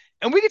fine with.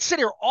 And we could sit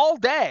here all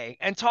day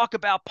and talk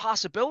about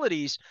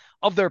possibilities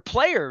of their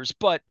players,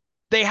 but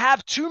they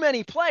have too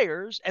many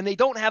players and they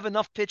don't have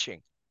enough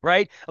pitching,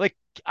 right? Like,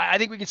 I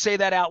think we can say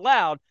that out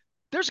loud.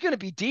 There's going to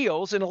be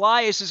deals and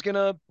Elias is going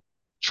to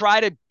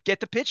try to get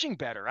the pitching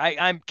better.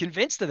 I'm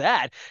convinced of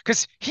that,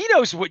 because he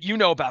knows what you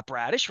know about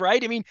Bradish,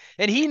 right? I mean,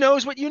 and he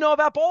knows what you know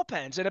about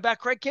bullpens and about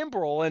Craig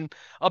Kimbrell and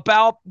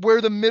about where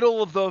the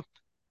middle of the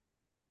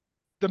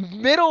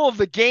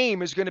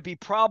game is going to be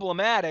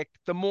problematic.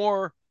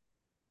 The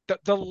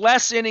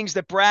less innings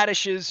that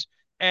Bradish's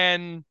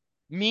and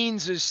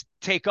Means's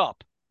take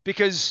up,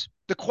 because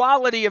the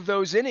quality of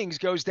those innings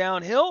goes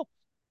downhill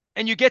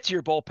and you get to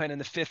your bullpen in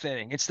the 5th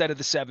inning instead of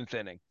the 7th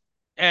inning.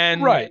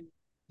 And right.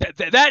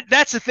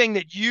 That's the thing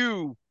that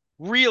you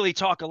really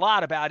talk a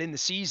lot about in the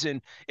season,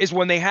 is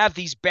when they have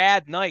these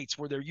bad nights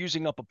where they're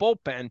using up a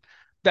bullpen,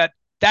 that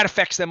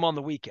affects them on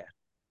the weekend.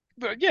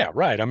 Yeah,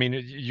 right. I mean,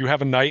 you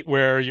have a night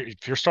where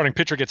if your starting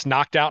pitcher gets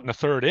knocked out in the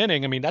 3rd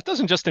inning, I mean, that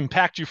doesn't just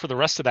impact you for the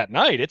rest of that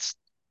night. It's,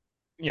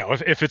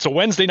 if it's a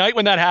Wednesday night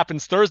when that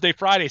happens, Thursday,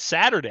 Friday,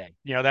 Saturday,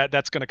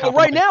 that's going to come.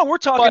 Well, right now we're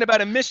talking about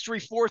a mystery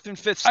 4th and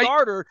 5th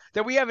starter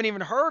that we haven't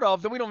even heard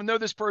of, that we don't even know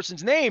this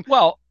person's name.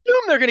 Well,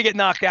 assume they're going to get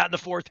knocked out in the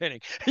 4th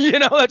inning.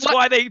 That's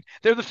why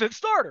they're the 5th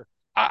starter.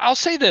 I'll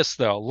say this,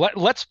 though.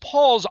 Let's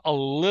pause a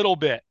little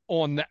bit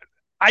on that.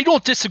 I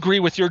don't disagree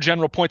with your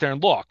general point there.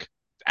 And look,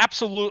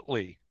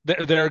 absolutely,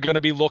 they're going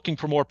to be looking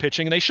for more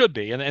pitching, and they should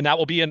be, and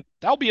that'll be an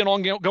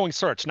ongoing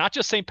search, not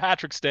just St.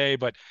 Patrick's Day,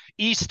 but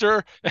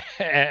Easter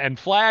and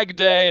Flag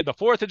Day, the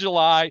 4th of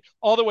July,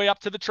 all the way up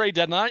to the trade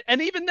deadline.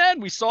 And even then,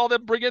 we saw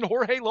them bring in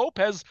Jorge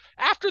Lopez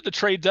after the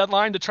trade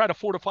deadline to try to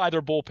fortify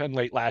their bullpen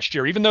late last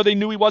year, even though they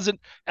knew he wasn't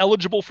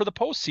eligible for the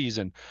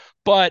postseason.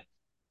 But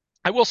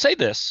I will say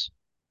this: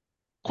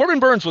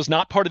 Corbin Burnes was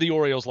not part of the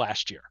Orioles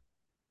last year,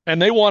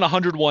 and they won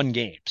 101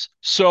 games.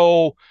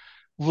 So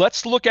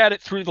let's look at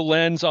it through the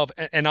lens of,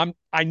 and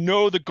I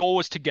know the goal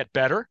is to get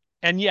better.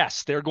 And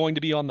yes, they're going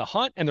to be on the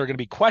hunt, and there are going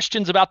to be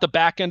questions about the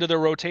back end of their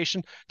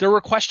rotation. There were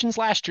questions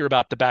last year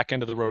about the back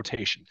end of the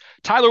rotation.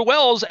 Tyler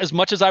Wells, as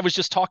much as I was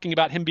just talking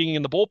about him being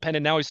in the bullpen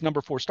and now he's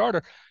number 4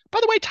 starter, by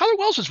the way, Tyler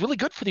Wells was really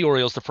good for the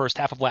Orioles the first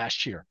half of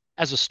last year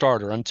as a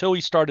starter until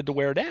he started to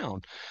wear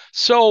down.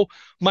 So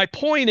my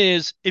point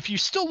is, if you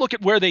still look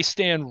at where they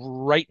stand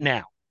right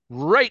now,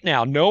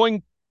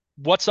 knowing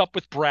what's up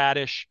with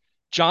Bradish,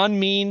 John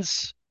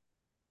Means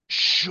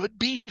should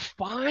be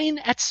fine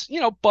at,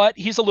 but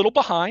he's a little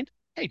behind.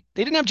 Hey,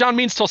 they didn't have John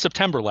Means till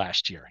September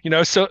last year,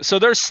 so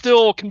there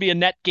still can be a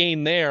net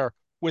gain there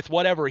with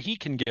whatever he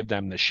can give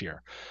them this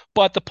year.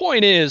 But the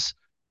point is,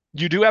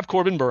 you do have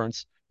Corbin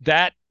Burnes.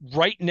 That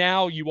right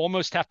now you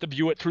almost have to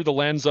view it through the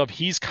lens of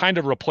he's kind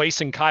of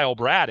replacing Kyle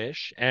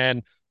Bradish.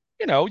 And,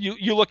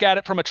 you look at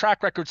it from a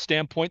track record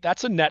standpoint,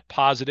 that's a net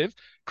positive.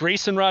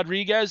 Grayson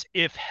Rodriguez,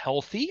 if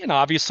healthy, and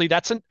obviously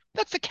that's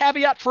the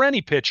caveat for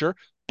any pitcher,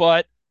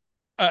 but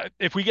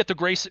if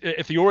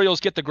the Orioles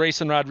get the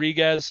Grayson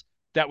Rodriguez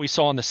that we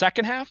saw in the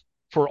second half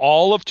for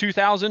all of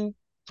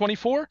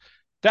 2024,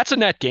 that's a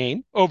net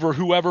gain over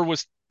whoever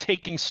was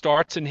taking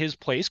starts in his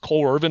place,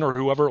 Cole Irvin or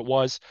whoever it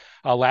was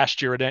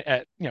last year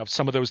at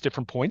some of those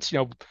different points.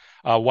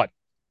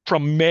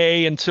 From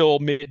May until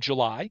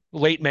mid-July,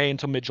 late May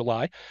until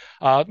mid-July.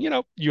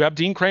 You have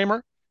Dean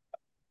Kramer.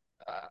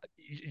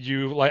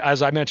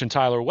 As I mentioned,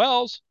 Tyler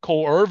Wells,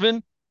 Cole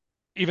Irvin,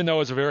 even though it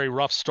was a very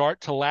rough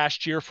start to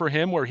last year for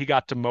him where he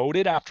got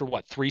demoted after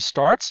 3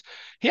 starts,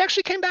 he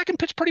actually came back and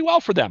pitched pretty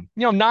well for them.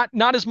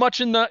 Not as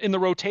much in the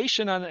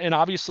rotation, and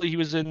obviously he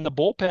was in the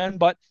bullpen,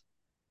 but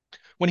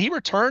when he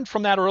returned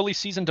from that early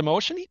season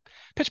demotion, he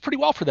pitched pretty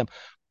well for them.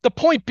 The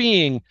point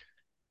being,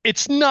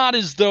 it's not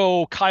as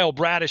though Kyle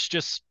Bradish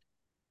just,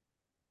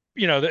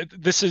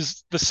 this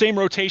is the same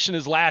rotation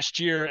as last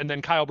year and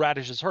then Kyle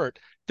Bradish is hurt.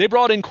 They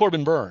brought in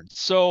Corbin Burnes.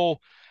 So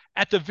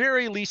at the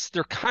very least,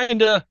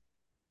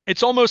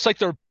 it's almost like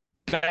they're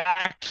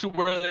back to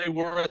where they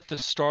were at the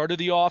start of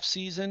the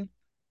offseason.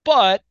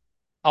 But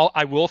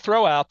I will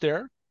throw out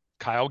there,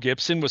 Kyle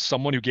Gibson was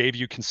someone who gave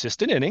you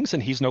consistent innings,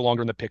 and he's no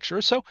longer in the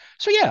picture. So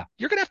yeah,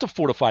 you're going to have to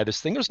fortify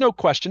this thing. There's no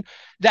question.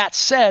 That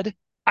said,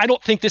 I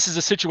don't think this is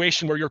a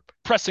situation where you're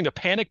pressing a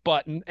panic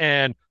button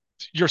and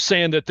you're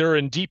saying that they're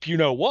in deep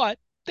you-know-what.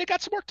 They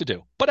got some work to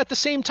do. But at the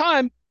same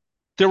time,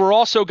 there were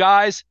also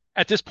guys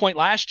at this point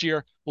last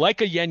year,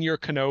 like a Yennier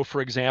Cano,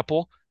 for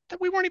example, that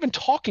we weren't even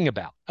talking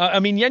about.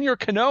 Yennier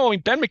Cano,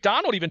 Ben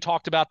McDonald even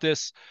talked about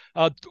this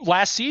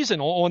last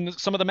season on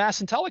some of the Mass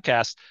and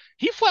telecasts.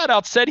 He flat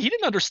out said he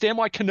didn't understand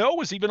why Cano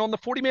was even on the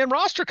 40-man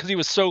roster because he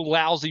was so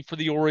lousy for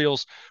the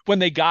Orioles when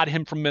they got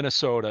him from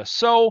Minnesota.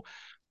 So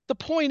the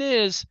point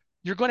is,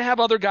 you're going to have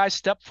other guys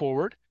step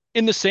forward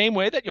in the same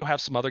way that you'll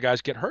have some other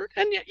guys get hurt.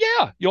 And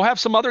yeah, you'll have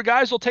some other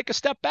guys will take a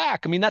step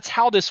back. That's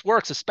how this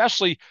works,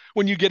 especially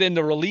when you get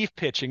into relief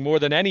pitching more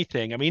than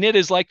anything. It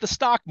is like the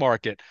stock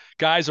market.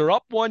 Guys are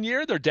up one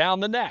year, they're down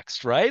the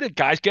next, right? And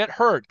guys get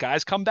hurt.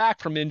 Guys come back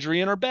from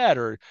injury and are bad,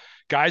 or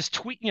guys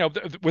tweak,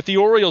 with the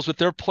Orioles, with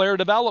their player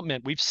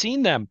development, we've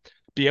seen them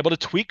be able to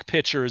tweak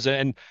pitchers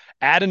and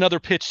add another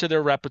pitch to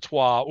their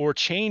repertoire, or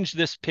change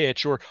this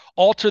pitch, or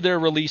alter their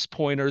release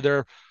point, or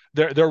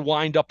their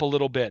wind up a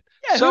little bit.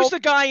 Yeah, so, who's the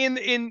guy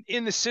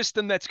in the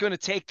system that's going to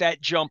take that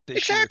jump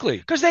this year? Exactly.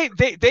 Because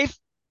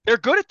they're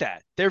good at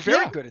that. They're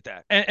very good at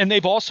that. And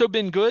they've also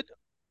been good.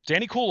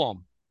 Danny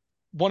Coulombe,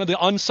 one of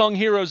the unsung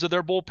heroes of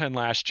their bullpen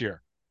last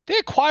year. They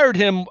acquired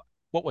him,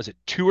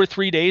 2 or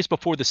 3 days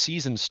before the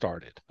season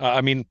started.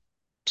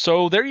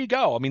 So there you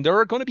go. There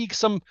are going to be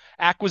some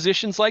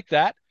acquisitions like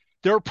that.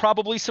 There are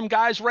probably some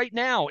guys right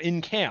now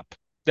in camp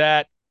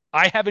that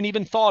I haven't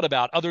even thought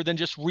about other than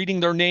just reading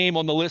their name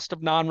on the list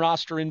of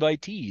non-roster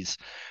invitees,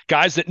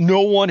 guys that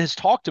no one has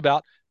talked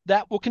about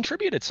that will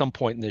contribute at some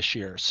point in this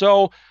year.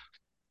 So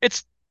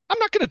I'm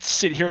not going to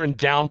sit here and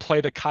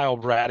downplay the Kyle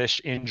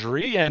Bradish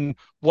injury and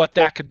what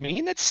that could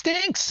mean. It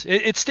stinks.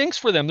 It stinks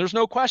for them. There's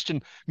no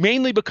question,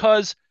 mainly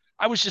because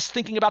I was just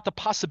thinking about the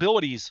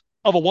possibilities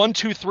of a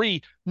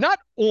 1-2-3, not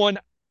on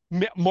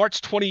March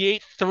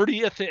 28th,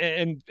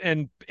 30th,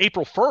 and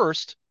April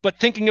 1st, but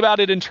thinking about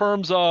it in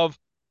terms of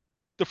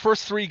the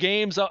first 3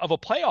 games of a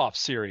playoff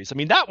series.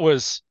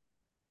 That's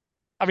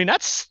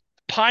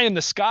pie in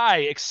the sky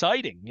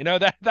exciting.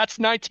 That's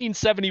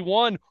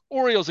 1971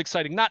 Orioles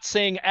exciting. Not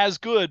saying as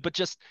good, but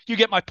just, you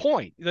get my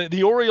point.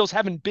 The Orioles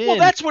haven't been. Well,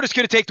 that's what it's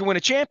going to take to win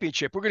a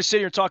championship. We're going to sit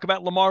here and talk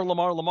about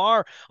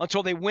Lamar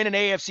until they win an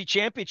AFC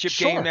championship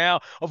game now,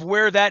 of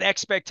where that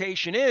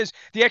expectation is.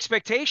 The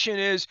expectation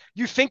is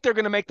you think they're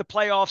going to make the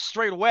playoffs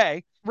straight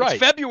away. Right. It's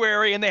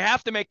February and they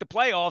have to make the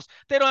playoffs.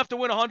 They don't have to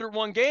win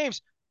 101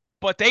 games.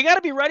 But they got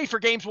to be ready for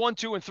games 1,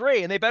 2, and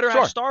 3, and they better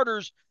have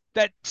starters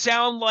that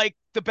sound like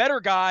the better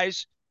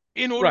guys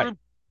in order to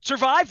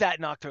survive that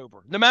in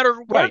October, no matter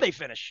where they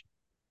finish.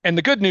 And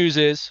the good news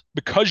is,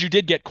 because you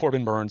did get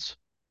Corbin Burnes,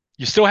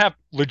 you still have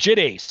legit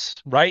ace,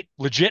 right?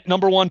 Legit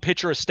number 1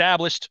 pitcher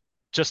established,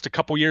 just a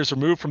couple years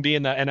removed from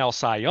being the NL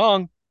Cy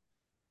Young.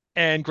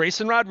 And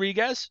Grayson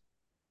Rodriguez,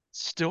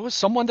 still is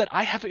someone that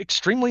I have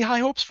extremely high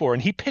hopes for,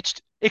 and he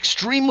pitched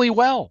extremely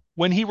well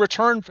when he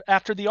returned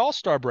after the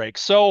All-Star break.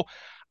 So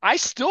I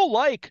still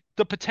like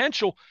the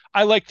potential.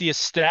 I like the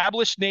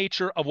established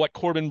nature of what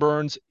Corbin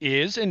Burnes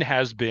is and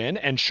has been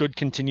and should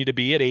continue to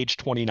be at age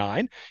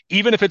 29,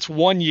 even if it's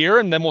 1 year,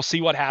 and then we'll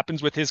see what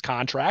happens with his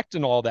contract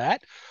and all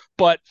that.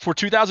 But for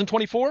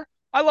 2024,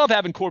 I love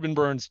having Corbin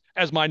Burnes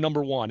as my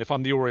number one if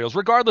I'm the Orioles,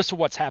 regardless of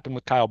what's happened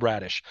with Kyle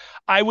Bradish.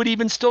 I would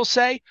even still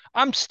say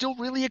I'm still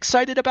really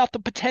excited about the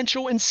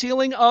potential and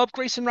ceiling of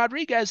Grayson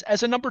Rodriguez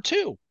as a number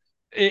two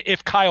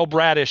if Kyle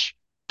Bradish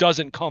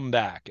doesn't come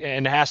back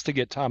and has to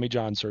get Tommy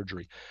John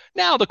surgery.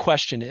 Now the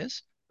question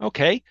is,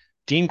 okay,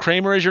 Dean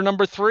Kramer is your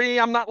number three.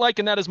 I'm not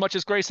liking that as much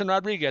as Grayson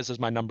Rodriguez as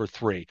my number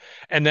three.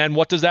 And then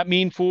what does that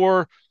mean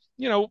for,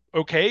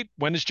 okay,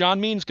 when is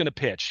John Means going to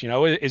pitch?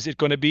 Is it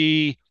going to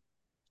be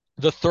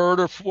the third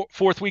or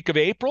fourth week of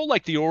April,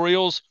 like the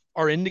Orioles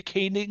are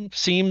indicating?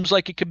 Seems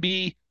like it could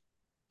be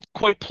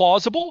quite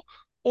plausible.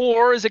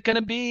 Or is it going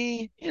to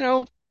be,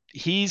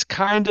 he's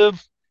kind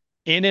of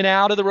in and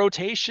out of the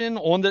rotation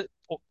on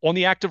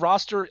the active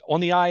roster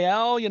on the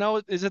IL,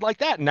 is it like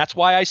that? And that's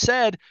why I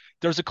said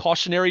there's a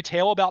cautionary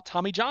tale about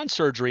Tommy John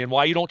surgery and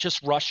why you don't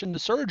just rush into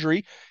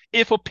surgery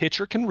if a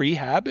pitcher can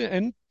rehab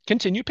and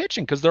continue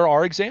pitching, because there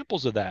are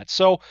examples of that.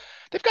 So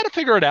they've got to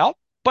figure it out.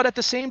 But at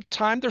the same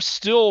time, there's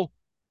still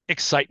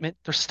excitement.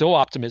 There's still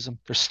optimism.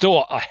 There's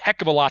still a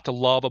heck of a lot to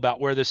love about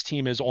where this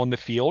team is on the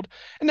field.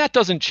 And that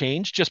doesn't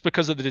change just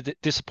because of the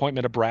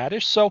disappointment of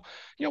Bradish. So,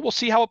 we'll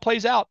see how it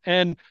plays out.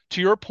 And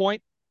to your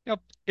point,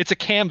 it's a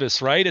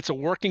canvas, right? It's a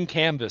working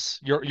canvas,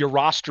 your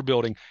roster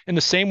building. In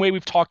the same way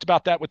we've talked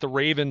about that with the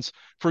Ravens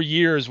for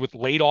years with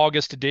late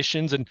August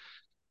additions. And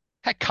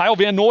heck, Kyle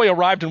Van Noy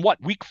arrived in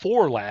week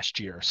 4 last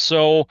year.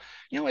 So,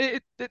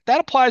 that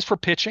applies for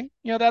pitching.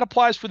 That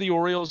applies for the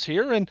Orioles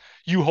here. And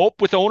you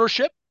hope with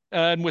ownership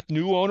and with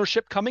new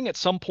ownership coming at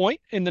some point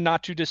in the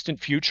not too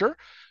distant future,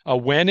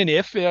 when and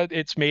if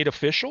it's made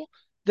official,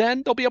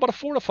 then they'll be able to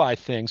fortify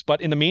things. But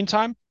in the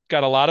meantime,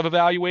 got a lot of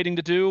evaluating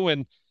to do.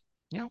 And,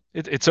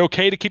 it's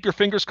okay to keep your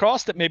fingers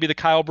crossed that maybe the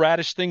Kyle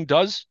Bradish thing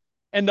does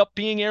end up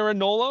being Aaron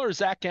Nola or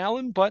Zach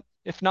Gallen. But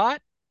if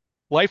not,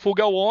 life will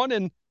go on,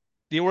 and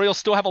the Orioles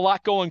still have a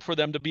lot going for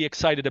them to be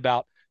excited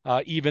about.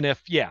 Even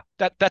if,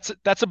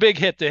 that's a big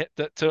hit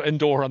to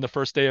endure on the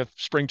first day of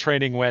spring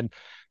training when,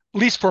 at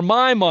least for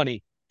my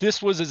money,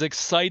 this was as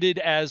excited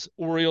as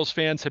Orioles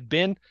fans have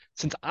been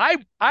since I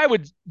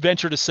would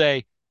venture to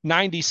say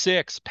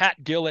 96,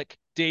 Pat Gillick,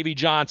 Davey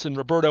Johnson,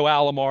 Roberto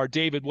Alomar,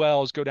 David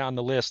Wells, go down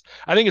the list.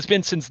 I think it's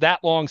been since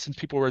that long since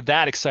people were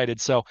that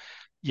excited. So,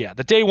 yeah,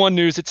 the day one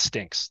news, it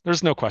stinks.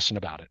 There's no question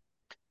about it.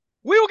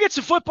 We will get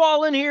some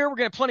football in here. We're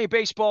going to have plenty of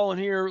baseball in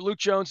here. Luke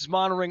Jones is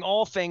monitoring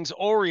all things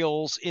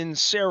Orioles in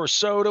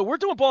Sarasota. We're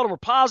doing Baltimore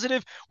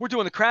Positive. We're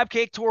doing the Crab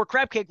Cake Tour.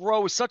 Crab Cake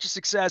Row is such a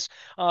success.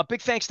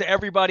 Big thanks to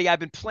everybody. I've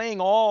been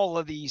playing all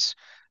of these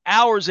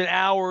hours and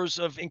hours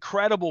of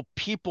incredible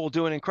people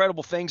doing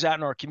incredible things out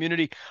in our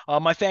community.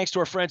 My thanks to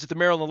our friends at the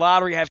Maryland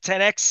Lottery. I have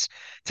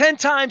 10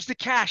 times the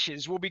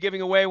cashes we'll be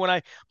giving away when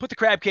I put the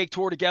Crab Cake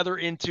Tour together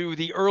into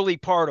the early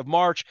part of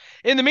March.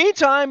 In the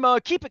meantime,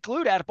 keep it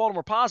glued at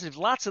Baltimore Positive.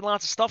 Lots and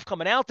lots of stuff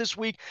coming out this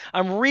week.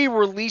 I'm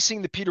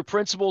re-releasing the Peter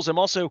Principles. I'm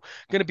also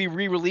going to be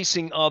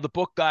re-releasing the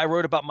book I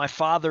wrote about my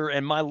father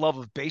and my love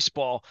of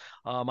baseball.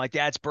 My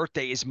dad's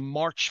birthday is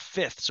March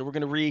 5th, so we're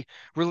going to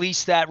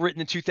re-release that,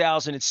 written in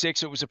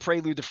 2006. It was a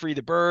prelude to Free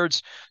the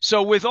Birds.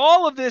 So with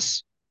all of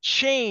this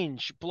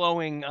change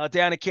blowing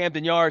down at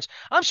Camden Yards,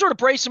 I'm sort of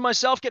bracing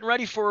myself, getting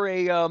ready for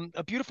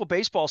a beautiful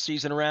baseball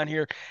season around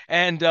here,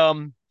 and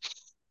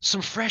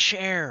some fresh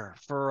air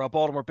for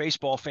Baltimore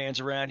baseball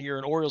fans around here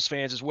and Orioles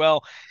fans as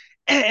well.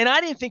 And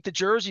I didn't think the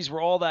jerseys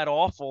were all that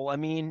awful. I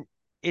mean,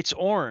 it's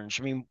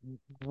orange. I mean,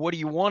 what do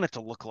you want it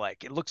to look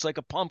like? It looks like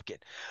a pumpkin.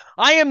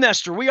 I am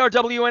Nestor. We are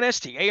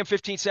WNST, AM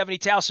 1570,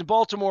 Towson,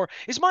 Baltimore.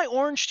 Is my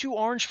orange too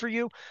orange for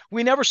you?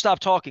 We never stop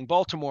talking.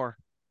 Baltimore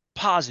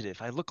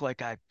Positive. I look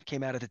like I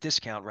came out of the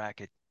discount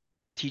rack at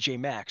TJ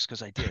Maxx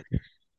because I did.